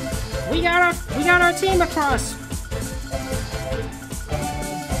 We got our team across.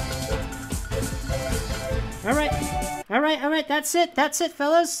 Alright, that's it,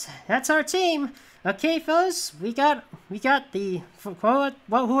 fellas. That's our team. Okay, fellas, we got the who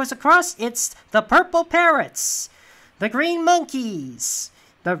was across? It's the Purple Parrots, the Green Monkeys,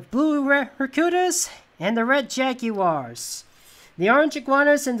 the Blue Barracudas, and the Red Jaguars. The Orange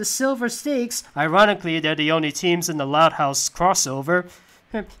Iguanas and the Silver Steaks, ironically, they're the only teams in the Loud House crossover.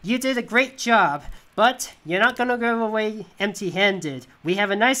 You did a great job, but you're not gonna go away empty-handed. We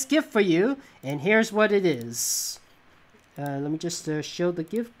have a nice gift for you, and here's what it is. Let me just show the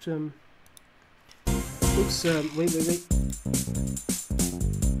gift. Oops, wait.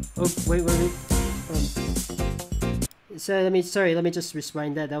 Oh, wait. So let me just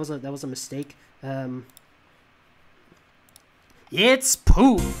rewind that. That was a mistake. It's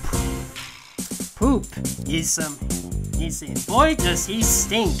Poop. Poop is boy does he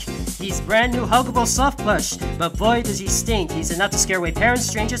stink. He's brand new huggable soft plush, but boy does he stink. He's enough to scare away parents,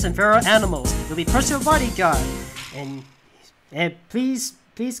 strangers, and feral animals. He'll be personal bodyguard, and please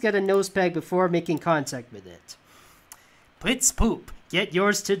get a nose peg before making contact with it. It's Poop. Get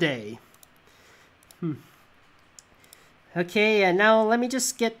yours today. Okay, and now let me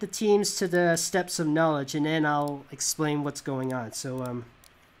just get the teams to the steps of knowledge, and then I'll explain what's going on. So,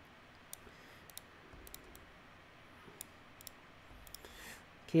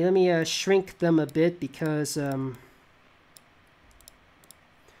 okay, let me shrink them a bit because,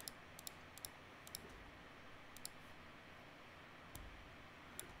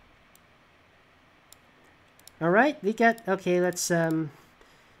 alright, we got, okay, let's, now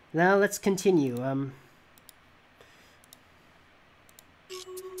let's continue,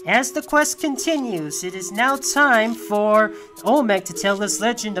 As the quest continues, it is now time for Olmec to tell his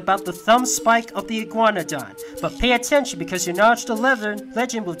legend about the thumb spike of the Iguanodon. But pay attention because your knowledge of the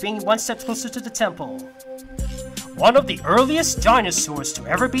legend will bring you one step closer to the temple. One of the earliest dinosaurs to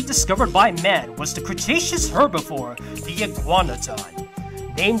ever be discovered by man was the Cretaceous herbivore, the Iguanodon.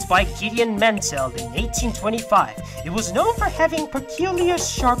 Named by Gideon Mantell in 1825, it was known for having peculiar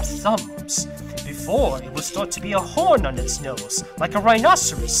sharp thumbs. Before, it was thought to be a horn on its nose, like a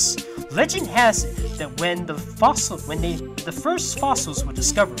rhinoceros. Legend has it that when the first fossils were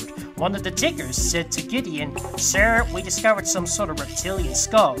discovered, one of the diggers said to Gideon, "Sir, we discovered some sort of reptilian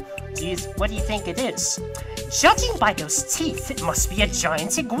skull. What do you think it is?" "Judging by those teeth, it must be a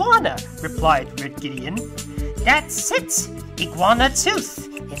giant iguana," replied Gideon. "That's it! Iguana tooth.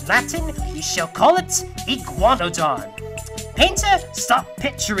 In Latin, we shall call it Iguanodon. Painter, stop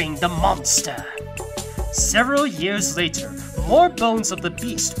picturing the monster." Several years later, more bones of the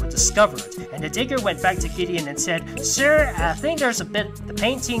beast were discovered, and the digger went back to Gideon and said, "Sir, I think the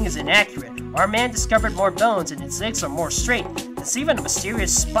painting is inaccurate. Our man discovered more bones and its legs are more straight. There's even a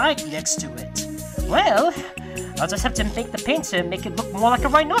mysterious spike next to it." "Well, I'll just have to make the painter make it look more like a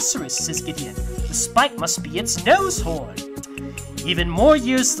rhinoceros," says Gideon. "The spike must be its nose horn." Even more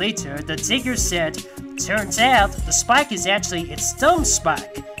years later, the digger said, "Turns out the spike is actually its thumb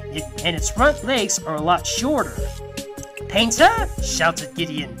spike, and its front legs are a lot shorter." "Painter," shouted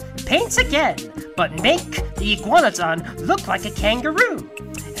Gideon, "paint again, but make the iguanodon look like a kangaroo."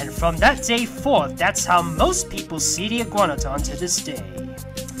 And from that day forth, that's how most people see the iguanodon to this day.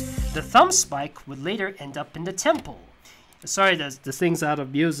 The thumb spike would later end up in the temple. Sorry, the thing's out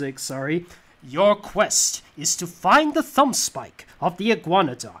of music, sorry. Your quest is to find the thumb spike of the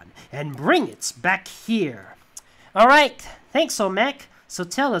iguanodon and bring it back here. Alright, thanks, Olmec. So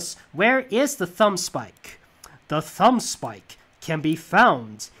tell us, where is the thumb spike? The thumb spike can be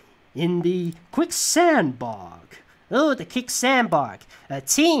found in the quicksand bog. Oh, the quicksand bog.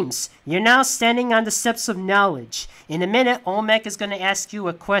 Teams, you're now standing on the steps of knowledge. In a minute, Olmec is going to ask you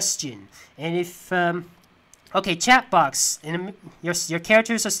a question. And if, okay, chat box, your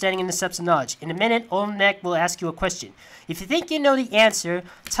characters are standing in the steps of knowledge. In a minute, Olmec will ask you a question. If you think you know the answer,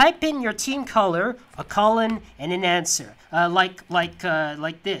 type in your team color, a colon, and an answer. Like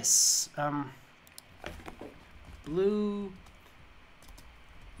this. Blue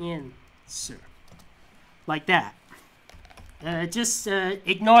answer. Like that. Just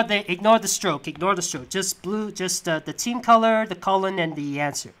ignore the stroke. Ignore the stroke. Just blue. Just the team color, the colon, and the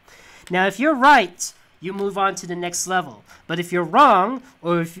answer. Now, if you're right, you move on to the next level. But if you're wrong,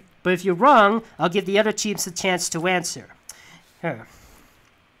 if you're wrong, I'll give the other teams a chance to answer. Here.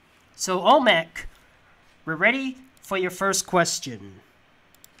 So, Olmec, we're ready for your first question.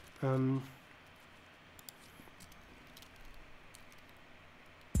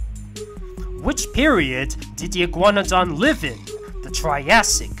 Which period did the iguanodon live in? The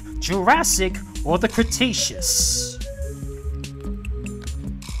Triassic, Jurassic, or the Cretaceous?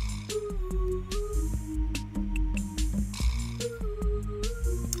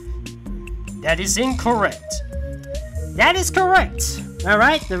 That is incorrect. That is correct.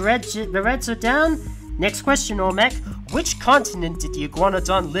 Alright, the Reds are down. Next question, Olmec. Which continent did the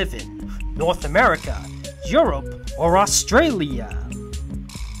iguanodon live in? North America, Europe, or Australia?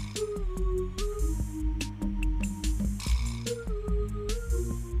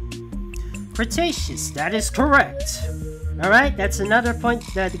 Cretaceous, that is correct. Alright, that's another point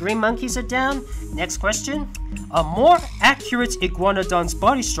that the green monkeys are down. Next question. A more accurate iguanodon's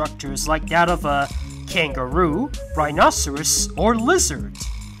body structure is like that of a kangaroo, rhinoceros, or lizard.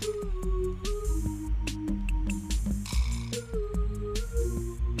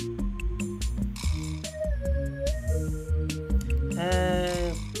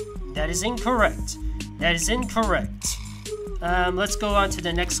 That is incorrect. That is incorrect. Let's go on to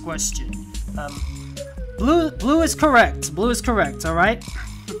the next question. Blue is correct. Blue is correct, alright?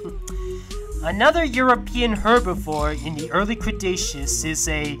 Another European herbivore in the early Cretaceous is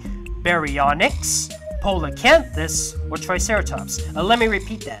a Baryonyx, Polacanthus, or Triceratops. Let me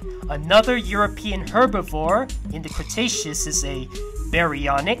repeat that. Another European herbivore in the Cretaceous is a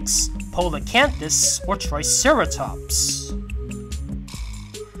Baryonyx, Polacanthus, or Triceratops.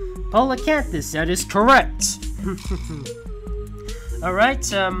 Polacanthus, that is correct.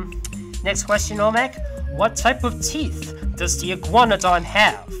 Alright, next question, Olmec. What type of teeth does the iguanodon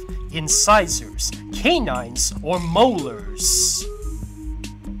have? Incisors, canines, or molars?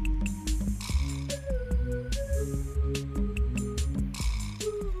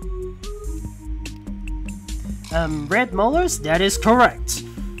 Red molars? That is correct.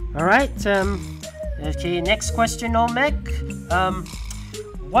 Alright, okay, next question, Olmec.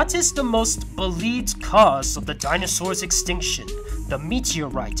 What is the most believed cause of the dinosaurs' extinction? The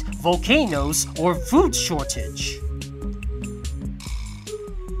meteorite, volcanoes, or food shortage?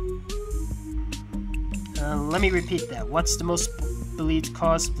 Let me repeat that. What's the most believed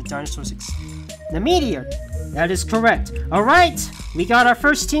cause of the dinosaurs' extinction? The meteor. That is correct. Alright, we got our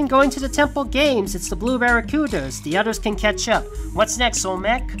first team going to the Temple Games. It's the Blue Barracudas. The others can catch up. What's next,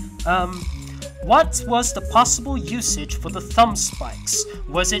 Olmec? What was the possible usage for the thumb spikes?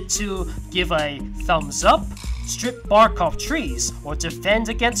 Was it to give a thumbs up, strip bark off trees, or defend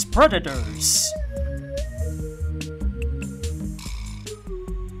against predators?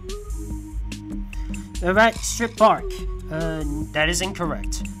 Alright, strip bark. That is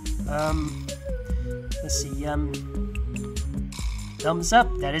incorrect. Let's see, thumbs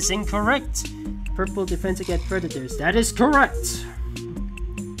up, that is incorrect. Purple defense against predators, that is correct.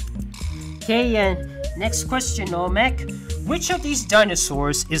 Okay, next question, Olmec. Which of these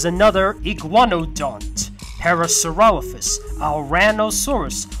dinosaurs is another iguanodont? Parasaurolophus,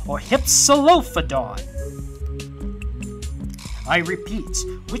 Tyrannosaurus, or Hypsilophodon? I repeat,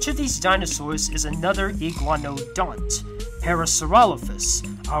 which of these dinosaurs is another iguanodont? Parasaurolophus,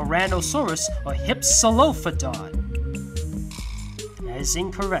 Tyrannosaurus, or Hypsilophodon? is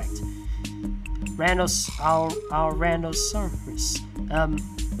incorrect. Our Rhinoceros.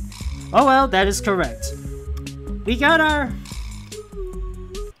 Oh well, that is correct. We got our...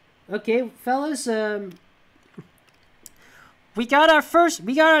 Okay, fellas, we got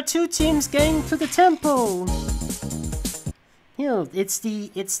our two teams getting to the temple. You know, it's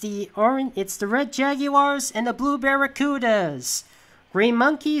the Red Jaguars and the blue Barracudas. Green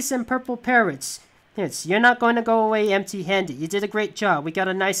monkeys and purple parrots. You're not going to go away empty-handed. You did a great job. We got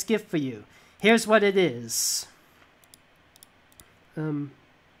a nice gift for you. Here's what it is.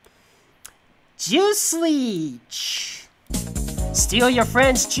 Juice leech. Steal your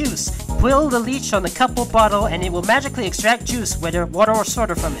friend's juice. Quill the leech on the couple bottle and it will magically extract juice, whether water or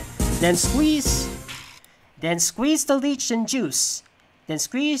soda from it. Then squeeze the leech and juice. Then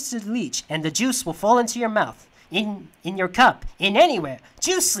squeeze the leech and the juice will fall into your mouth. In your cup, in anywhere.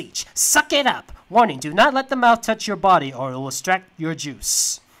 Juice leech, suck it up. Warning, do not let the mouth touch your body or it will extract your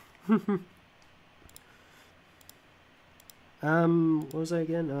juice. What was I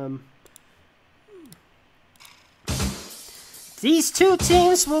again? These two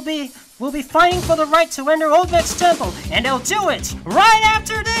teams will be fighting for the right to enter Olmec's temple, and they'll do it right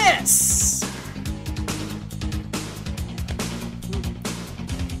after this!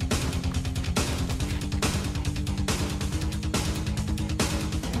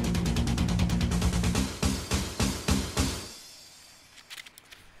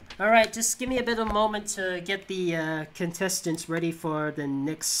 Alright, just give me a bit of a moment to get the contestants ready for the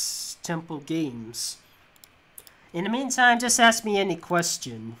next temple games. In the meantime, just ask me any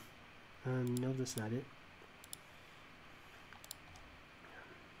question. No, that's not it.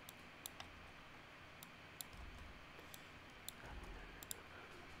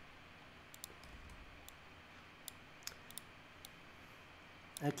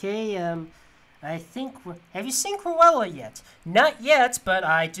 Okay, I think have you seen Cruella yet? Not yet, but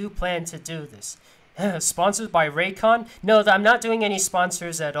I do plan to do this. Sponsored by Raycon? No, I'm not doing any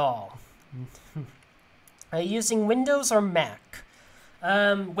sponsors at all. Are you using Windows or Mac?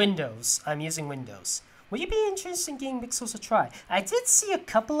 Windows. I'm using Windows. Would you be interested in giving Mixels a try? I did see a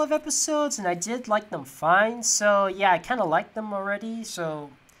couple of episodes and I did like them fine, so yeah, I kind of like them already.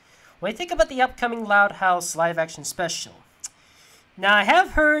 So, what do you think about the upcoming Loud House live action special? Now, I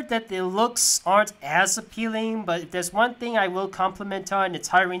have heard that the looks aren't as appealing, but if there's one thing I will compliment on, it's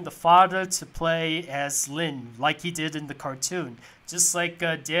hiring the father to play as Lynn, like he did in the cartoon. Just like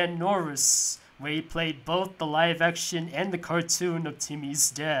Dan Norris, where he played both the live action and the cartoon of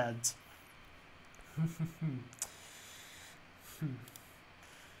Timmy's dad.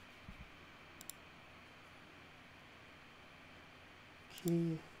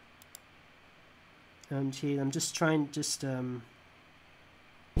 Okay. Gee, I'm just trying,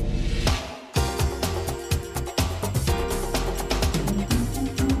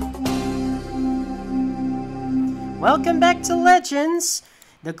 Welcome back to Legends!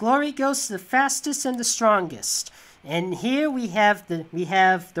 The glory goes to the fastest and the strongest. And here we have the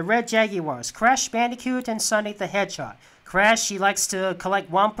Red Jaguars, Crash Bandicoot and Sonic the Hedgehog. Crash, he likes to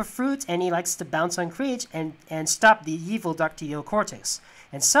collect Wampa fruit and he likes to bounce on crates and stop the evil Dr. Eel Cortex.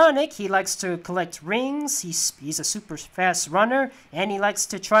 And Sonic, he likes to collect rings, he's a super fast runner, and he likes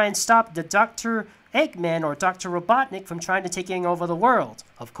to try and stop the Dr. Eggman or Dr. Robotnik from trying to taking over the world,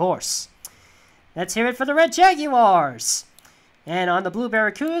 of course. Let's hear it for the Red Jaguars! And on the Blue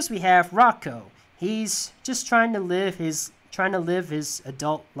Barracudas, we have Rocco. He's just trying to live his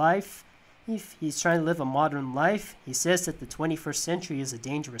adult life. He's trying to live a modern life. He says that the 21st century is a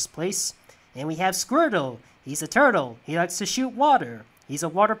dangerous place. And we have Squirtle. He's a turtle. He likes to shoot water. He's a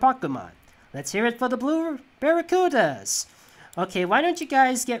water Pokemon. Let's hear it for the Blue Barracudas. Okay, why don't you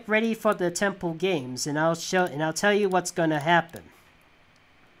guys get ready for the temple games, and I'll tell you what's gonna happen.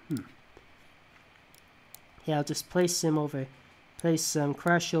 Yeah, I'll just place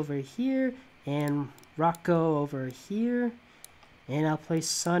Crash over here, and Rocco over here, and I'll place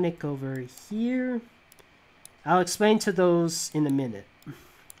Sonic over here. I'll explain to those in a minute.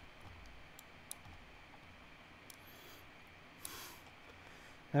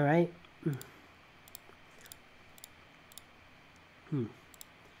 Alright.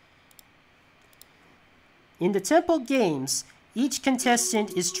 In the temple games, each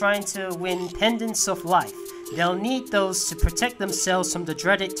contestant is trying to win pendants of life. They'll need those to protect themselves from the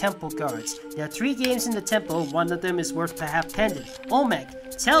dreaded temple guards. There are 3 games in the temple, one of them is worth a half pendant.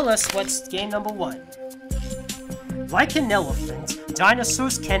 Olmec, tell us what's game number 1. Like an elephant,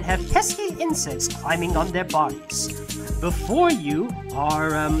 dinosaurs can have pesky insects climbing on their bodies. Before you are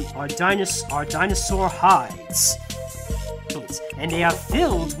dinosaur hides. heads, and they are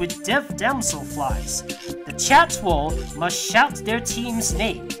filled with deaf damselflies. The chatwall must shout their team's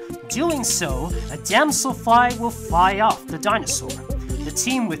name. Doing so, a damselfly will fly off the dinosaur. The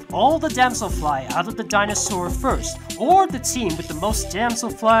team with all the damselfly out of the dinosaur first, or the team with the most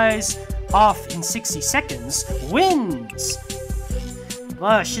damselflies off in 60 seconds, wins!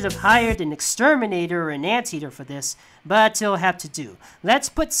 Well, I should have hired an exterminator or an anteater for this, but it'll have to do. Let's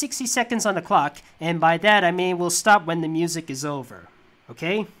put 60 seconds on the clock, and by that I mean we'll stop when the music is over.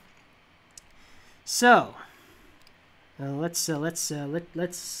 Okay? So, let's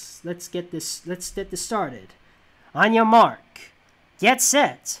get this started. On your mark, get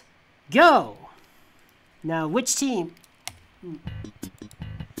set, go. Now, which team?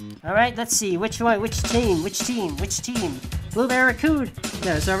 All right, let's see. Which one? Which team? Blue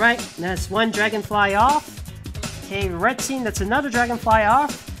Barracudas. All right, that's one dragonfly off. Okay, red team. That's another dragonfly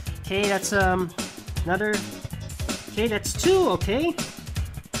off. Okay, that's another. Okay, that's two. Okay.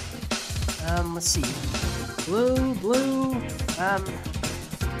 Let's see. Blue.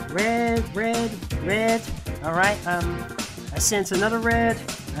 Red. All right. I sense another red.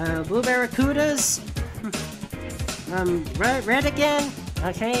 Blue Barracudas. Red again.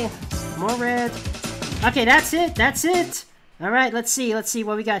 Okay, more red. Okay, that's it. All right, let's see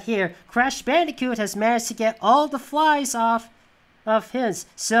what we got here. Crash Bandicoot has managed to get all the flies off of his.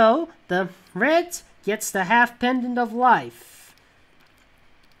 So, the red gets the half pendant of life.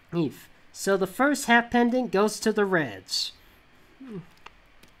 So the first half pendant goes to the reds.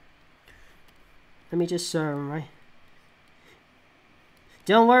 Let me just, right.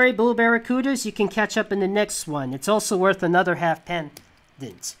 Don't worry, Blue Barracudas, you can catch up in the next one. It's also worth another half pendant.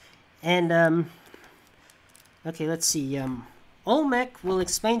 And, okay, let's see. Olmec will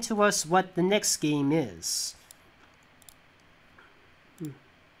explain to us what the next game is.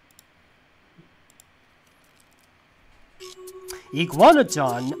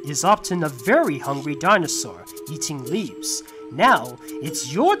 Iguanodon is often a very hungry dinosaur, eating leaves. Now,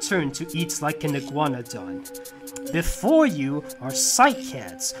 it's your turn to eat like an iguanodon. Before you are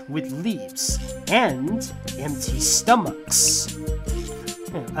cycads with leaves and empty stomachs.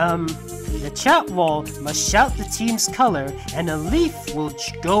 The chat wall must shout the team's color and a leaf will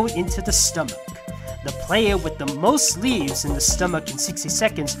go into the stomach. The player with the most leaves in the stomach in 60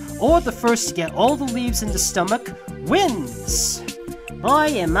 seconds, or the first to get all the leaves in the stomach, wins! Boy,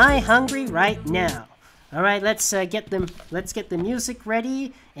 am I hungry right now. Alright, let's get the music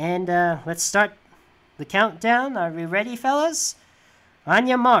ready, and let's start the countdown. Are we ready, fellas? On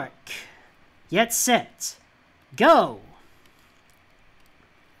your mark. Get set. Go!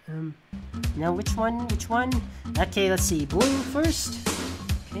 Now which one? Okay, let's see. Blue first.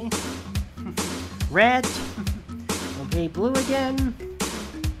 Okay. Red. Okay, blue again.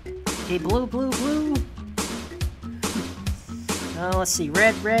 Okay, blue. Let's see.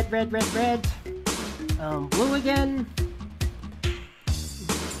 Red. Blue again.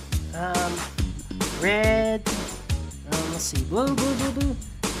 Red. Let's see. Blue.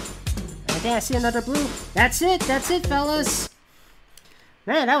 Okay, I see another blue. That's it, fellas.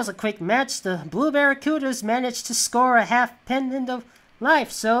 Man, that was a quick match. The Blue Barracudas managed to score a half pendant of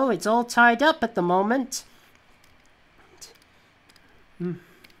life, so it's all tied up at the moment. All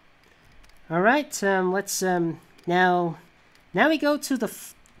right, let's now we go to the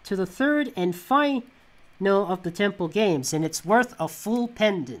third and final of the temple games, and it's worth a full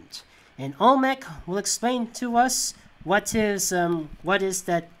pendant. And Olmec will explain to us what is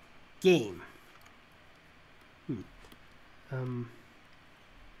that game.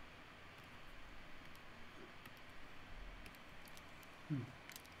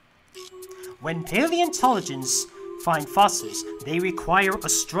 When paleontologists find fossils, they require a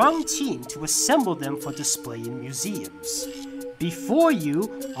strong team to assemble them for display in museums. Before you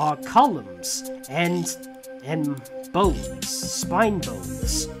are columns and bones, spine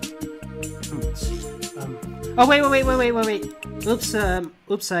bones. Oh wait. Oops,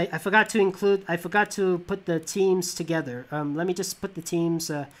 I forgot to put the teams together. Let me just put the teams,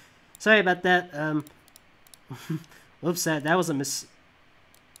 sorry about that. Oops, that was a mistake.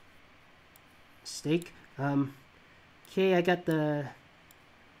 Okay, I got the...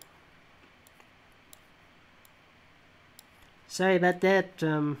 Sorry about that,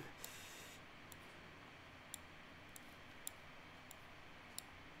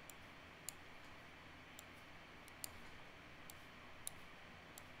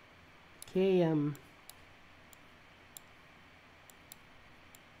 Okay,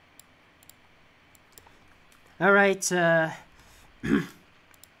 Alright,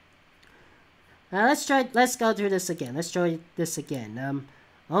 let's go through this again. Let's try this again.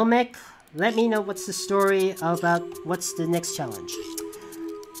 Olmec let me know what's the story about what's the next challenge.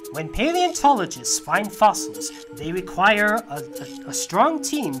 When paleontologists find fossils, they require a strong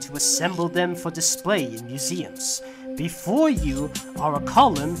team to assemble them for display in museums. Before you are a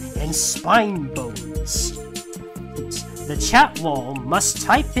column and spine bones. The chat wall must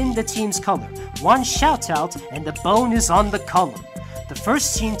type in the team's color. One shout out and the bone is on the column. The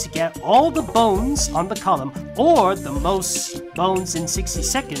first team to get all the bones on the column, or the most bones in 60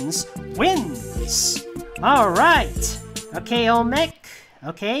 seconds, wins! Alright! Okay, Olmec.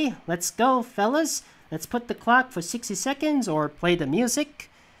 Okay, let's go, fellas. Let's put the clock for 60 seconds or play the music.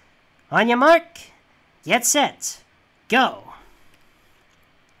 On your mark, get set, go!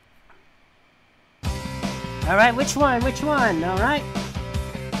 Alright, which one? Which one? Alright.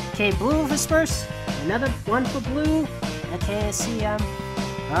 Okay, blue is first. Another one for blue. Okay, I see,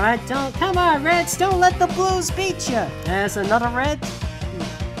 Alright, come on, Reds, don't let the blues beat you! There's another red. I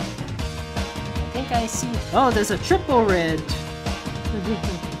think I see... Oh, there's a triple red.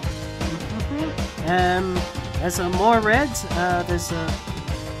 There's some more reds. There's a...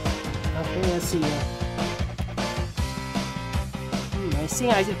 Okay, let's see.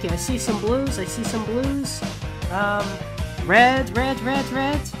 I see some blues. I see some blues. Red.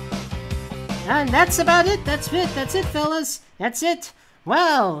 And that's about it. That's it, fellas. That's it.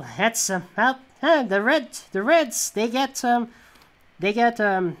 Well, that's about the Reds. They get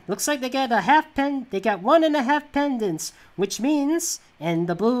looks like they get a half pen. They got 1.5 pendants, which means, and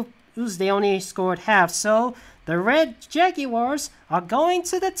the Blues they only scored half. So the Red Jaguars are going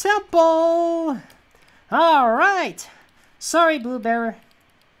to the temple. All right. Sorry, Blue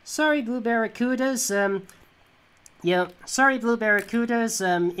Barracudas. Yeah, sorry, Blue Barracudas.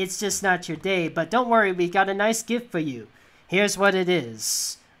 It's just not your day. But don't worry, we got a nice gift for you. Here's what it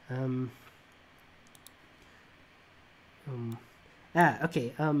is.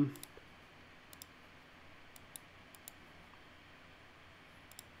 Okay.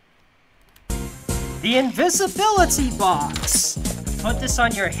 The invisibility box. Put this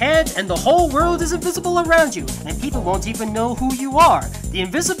on your head and the whole world is invisible around you, and people won't even know who you are. The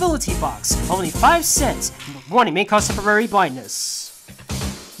invisibility box, only 5 cents. Warning, may cause temporary blindness.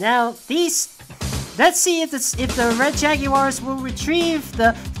 Now, let's see if the Red Jaguars will retrieve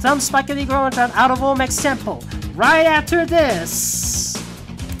the Thumb Spike Iguanas out of Olmec's temple right after this.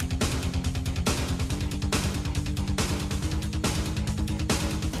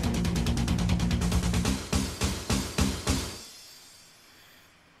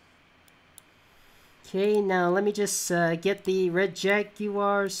 Okay, now let me just get the Red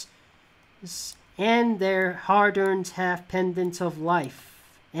Jaguars and their hard-earned half pendants of life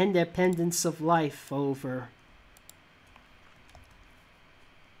and their pendants of life over.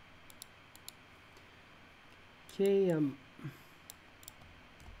 Okay,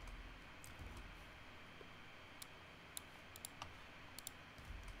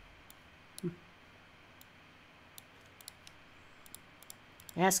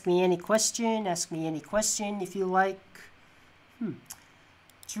 Ask me any question if you like.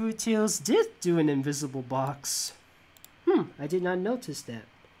 True Tales did do an invisible box. I did not notice that.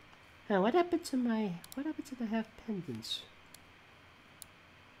 What happened to the half pendants?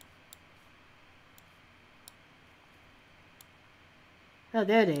 Oh,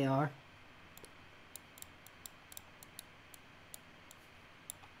 there they are.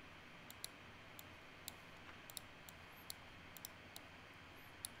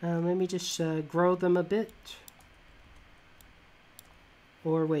 Let me just grow them a bit.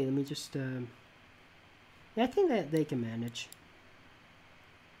 Or wait, let me just... yeah, I think that they can manage.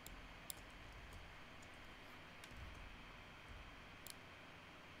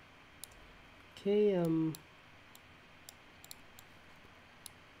 Okay,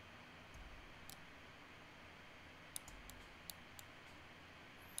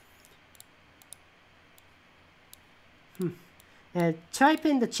 type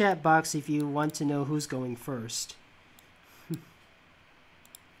in the chat box if you want to know who's going first.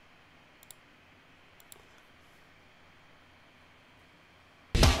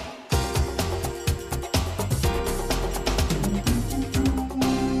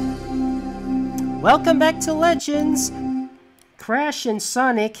 Welcome back to Legends! Crash and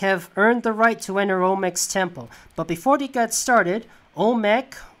Sonic have earned the right to enter Olmec's temple, but before they got started,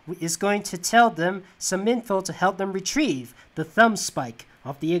 Olmec is going to tell them some info to help them retrieve the thumb spike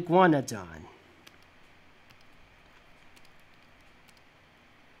of the Iguanodon.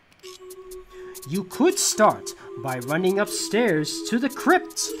 You could start by running upstairs to the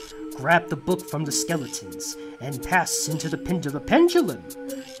crypt, grab the book from the skeletons, and pass into the pendulum,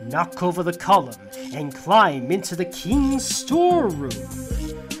 knock over the column, and climb into the king's storeroom.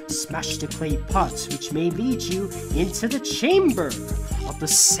 Smash the clay pot, which may lead you into the chamber of the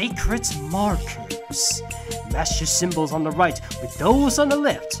sacred markers. Match your symbols on the right with those on the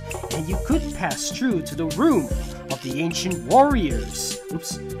left, and you could pass through to the room of the ancient warriors.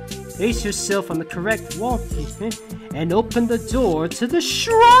 Oops. Place yourself on the correct wall and open the door to the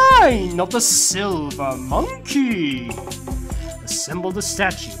shrine of the silver monkey. Assemble the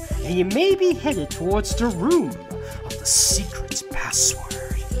statue, and you may be headed towards the room of the secret password.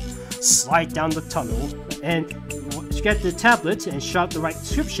 Slide down the tunnel and get the tablet and shout the right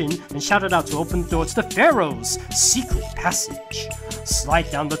description and shout it out to open the door to the Pharaoh's secret passage. Slide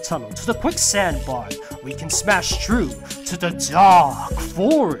down the tunnel to the quicksand bar where you can smash through to the dark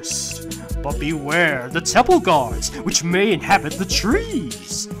forest. But beware the temple guards which may inhabit the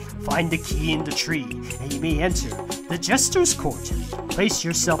trees. Find the key in the tree and you may enter the Jester's Court. Place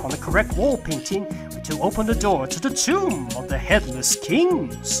yourself on the correct wall painting to open the door to the tomb of the Headless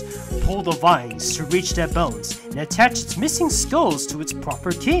Kings. Pull the vines to reach their bones and attach its missing skulls to its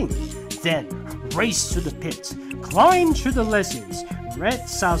proper king. Then, race to the pit, climb through the legends, red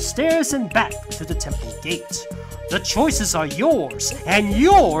south stairs and back to the temple gate. The choices are yours, and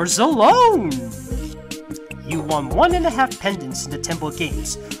yours alone! You won 1.5 pendants in the temple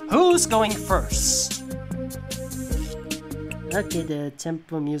games. Who's going first? Okay, the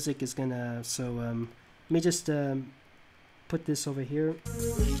temple music is gonna, let me just put this over here.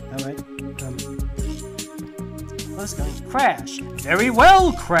 Alright, let's go. Crash! Very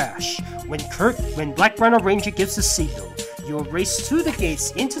well, Crash! When Black Rhino Ranger gives the signal, you'll race through the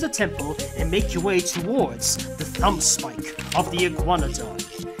gates into the temple and make your way towards the thumb spike of the Iguanodon.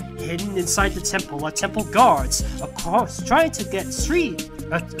 Hidden inside the temple are temple guards, trying to get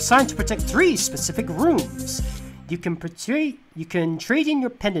assigned to protect 3 specific rooms. You can trade in your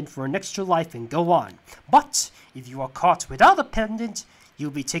pendant for an extra life and go on. But if you are caught without a pendant,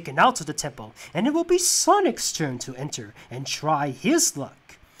 you'll be taken out of the temple, and it will be Sonic's turn to enter and try his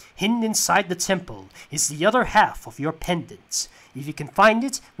luck. Hidden inside the temple is the other half of your pendant. If you can find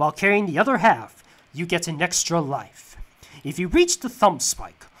it while carrying the other half, you get an extra life. If you reach the thumb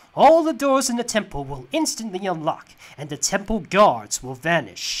spike, all the doors in the temple will instantly unlock, and the temple guards will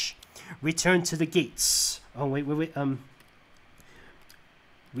vanish. Return to the gates. Oh, wait.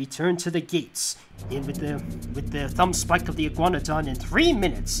 Return to the gates with the thumb spike of the Iguanodon in 3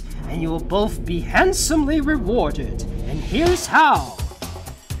 minutes, and you will both be handsomely rewarded. And here's how.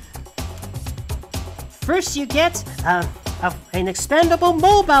 First, you get an expandable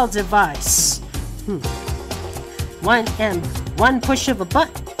mobile device. One push of a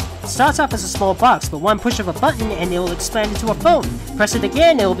button. It starts off as a small box, but one push of a button and it will expand into a phone. Press it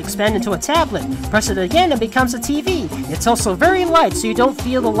again, it will expand into a tablet. Press it again, it becomes a TV. It's also very light, so you don't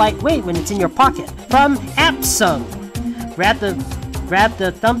feel the light weight when it's in your pocket. From Appsung. Grab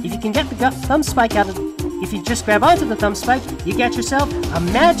the thumb. If you can get the thumb spike out of, if you just grab onto the thumb spike, you get yourself a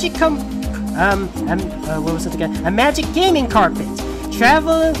magic a magic gaming carpet.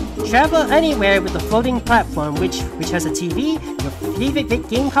 Travel anywhere with the floating platform, which has a TV, your favorite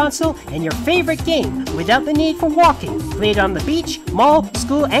game console, and your favorite game, without the need for walking. Play it on the beach, mall,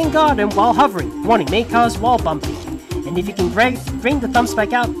 school, and garden while hovering. Warning, may cause wall bumping. And if you can bring the thumb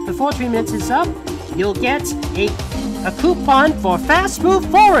spike out before 3 minutes is up, you'll get a coupon for Fast Food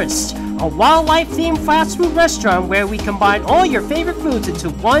Forest, a wildlife-themed fast food restaurant where we combine all your favorite foods into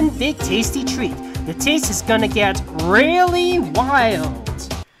one big tasty treat. The taste is gonna get really wild.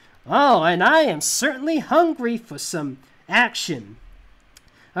 Oh, and I am certainly hungry for some action.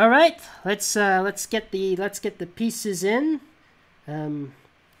 All right, let's get the pieces in. Let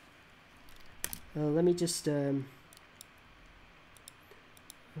me just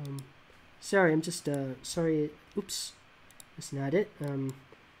sorry, I'm just sorry. Oops, that's not it.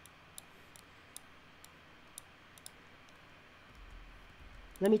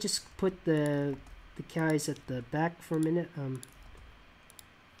 Let me just put the guys at the back for a minute.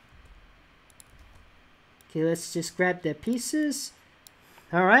 Okay, let's just grab their pieces.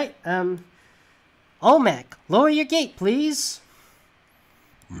 All right. Olmec, lower your gate, please.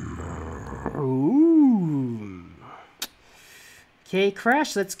 Ooh. Okay,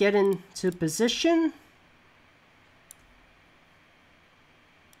 Crash, let's get into position.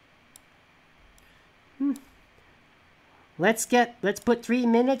 Let's put 3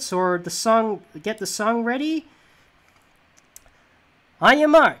 minutes or get the song ready. On your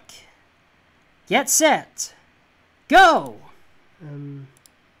mark. Get set. Go.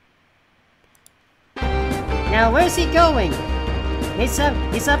 Now where's he going? He's up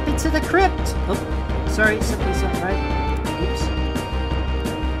into the crypt. Oh, sorry, something's up, right?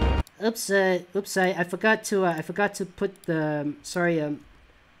 Oops. Oops, I forgot to put the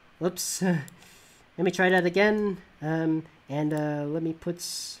Oops. Let me try that again. Let me put...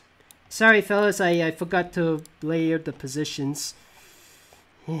 Sorry, fellas, I forgot to layer the positions.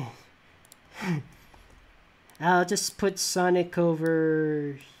 I'll just put Sonic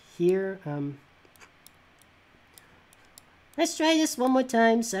over here. Let's try this one more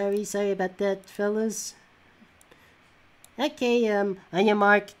time. Sorry about that, fellas. Okay, on your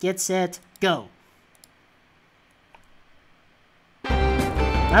mark, get set, go.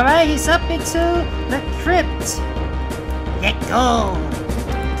 Alright, he's up into the crypt. Let go.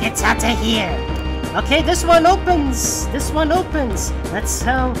 Get out of here. Okay, this one opens. Let's oops.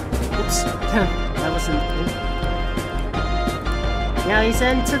 That wasn't good. Now he's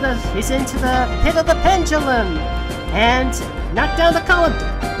into the pit of the pendulum. And knock down the column.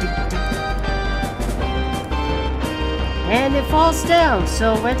 And it falls down.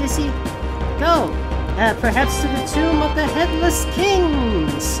 So where does he go? Perhaps to the tomb of the Headless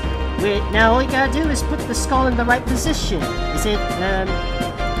Kings. Wait, now all you gotta do is put the skull in the right position. Is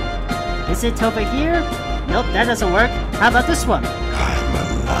it over here? Nope, that doesn't work. How about this one? I'm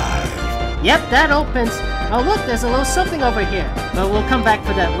alive. Yep, that opens. Oh look, there's a little something over here. But we'll come back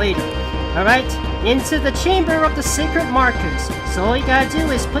for that later. Alright, into the chamber of the sacred markers. So all you gotta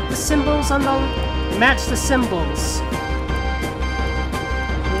do is put the symbols on the... match the symbols.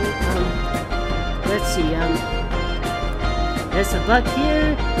 Okay, let's see, there's a bug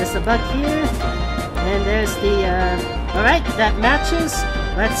here, and there's the, alright, that matches.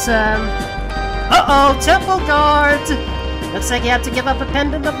 Let's, uh-oh, temple guard! Looks like you have to give up a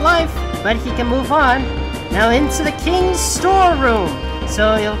pendant of life, but he can move on. Now into the king's storeroom.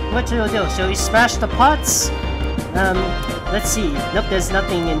 So, what you'll do, so you smash the pots. Let's see. Nope, there's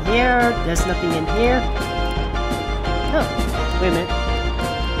nothing in here. Oh, wait a minute.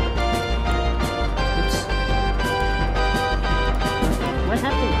 Oops. What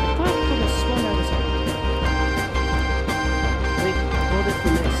happened? I thought I could have sworn I was... Wait, hold it for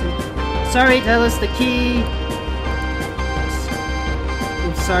a minute. Sorry, that was the key.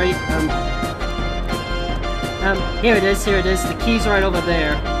 I'm sorry, here it is, the key's right over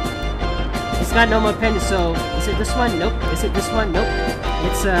there. It's got no more pendants, so... Is it this one? Nope. Is it this one? Nope.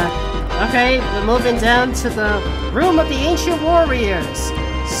 It's, okay, we're moving down to the room of the ancient warriors.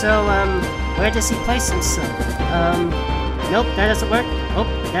 So, where does he place himself? Nope, that doesn't work. Oh,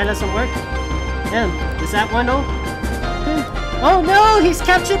 that doesn't work. Is that one open? Oh no, he's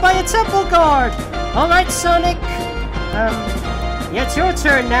captured by a temple guard! Alright, Sonic. Yeah, it's your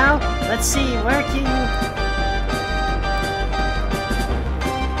turn now. Let's see, where can you...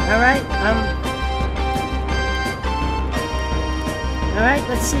 Alright, alright,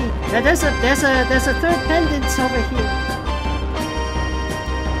 let's see. Now there's a third pendant over here.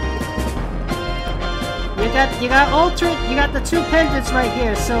 You got the two pendants right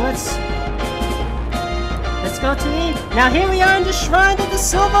here, so let's go to the... Now here we are in the shrine of the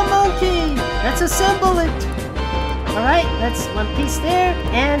silver monkey! Let's assemble it! Alright, that's one piece there,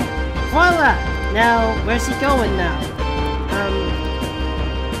 and voila! Now, where's he going now?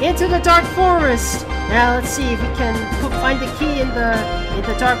 Into the dark forest! Now let's see if we can find the key in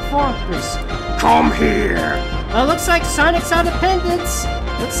the dark forest. Come here. Oh, looks like Sonic's out of pendants.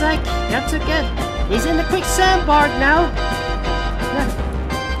 Looks like you have to get... He's in the quicksand bard now.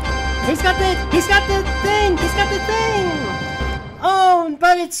 He's got the thing! Oh,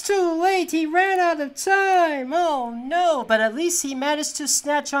 but it's too late. He ran out of time. Oh no! But at least he managed to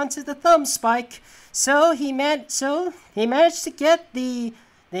snatch onto the thumb spike. So he managed to get the...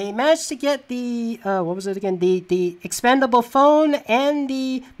 They managed to get the, what was it again? The expandable phone and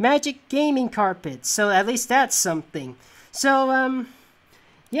the magic gaming carpet. So at least that's something. So,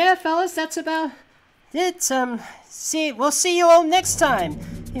 yeah, fellas, that's about it. We'll see you all next time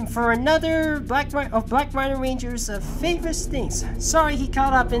for another Black Rhino Ranger's favorite things. Sorry he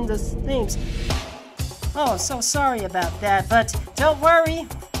caught up in the names. Oh, so sorry about that, but don't worry.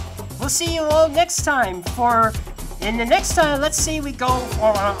 We'll see you all next time for... And the next time, let's see we go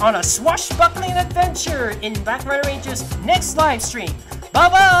on a swashbuckling adventure in Black Rhino Ranger's next live stream.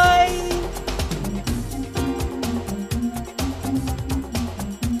 Bye-bye!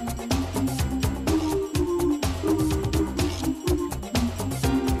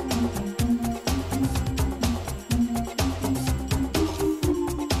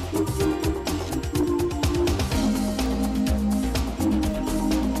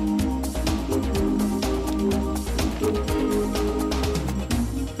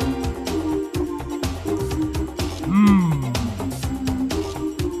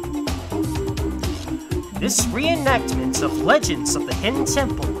 This reenactment of Legends of the Hidden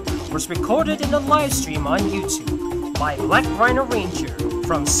Temple was recorded in a livestream on YouTube by Black Rhino Ranger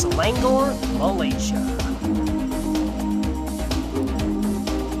from Selangor, Malaysia.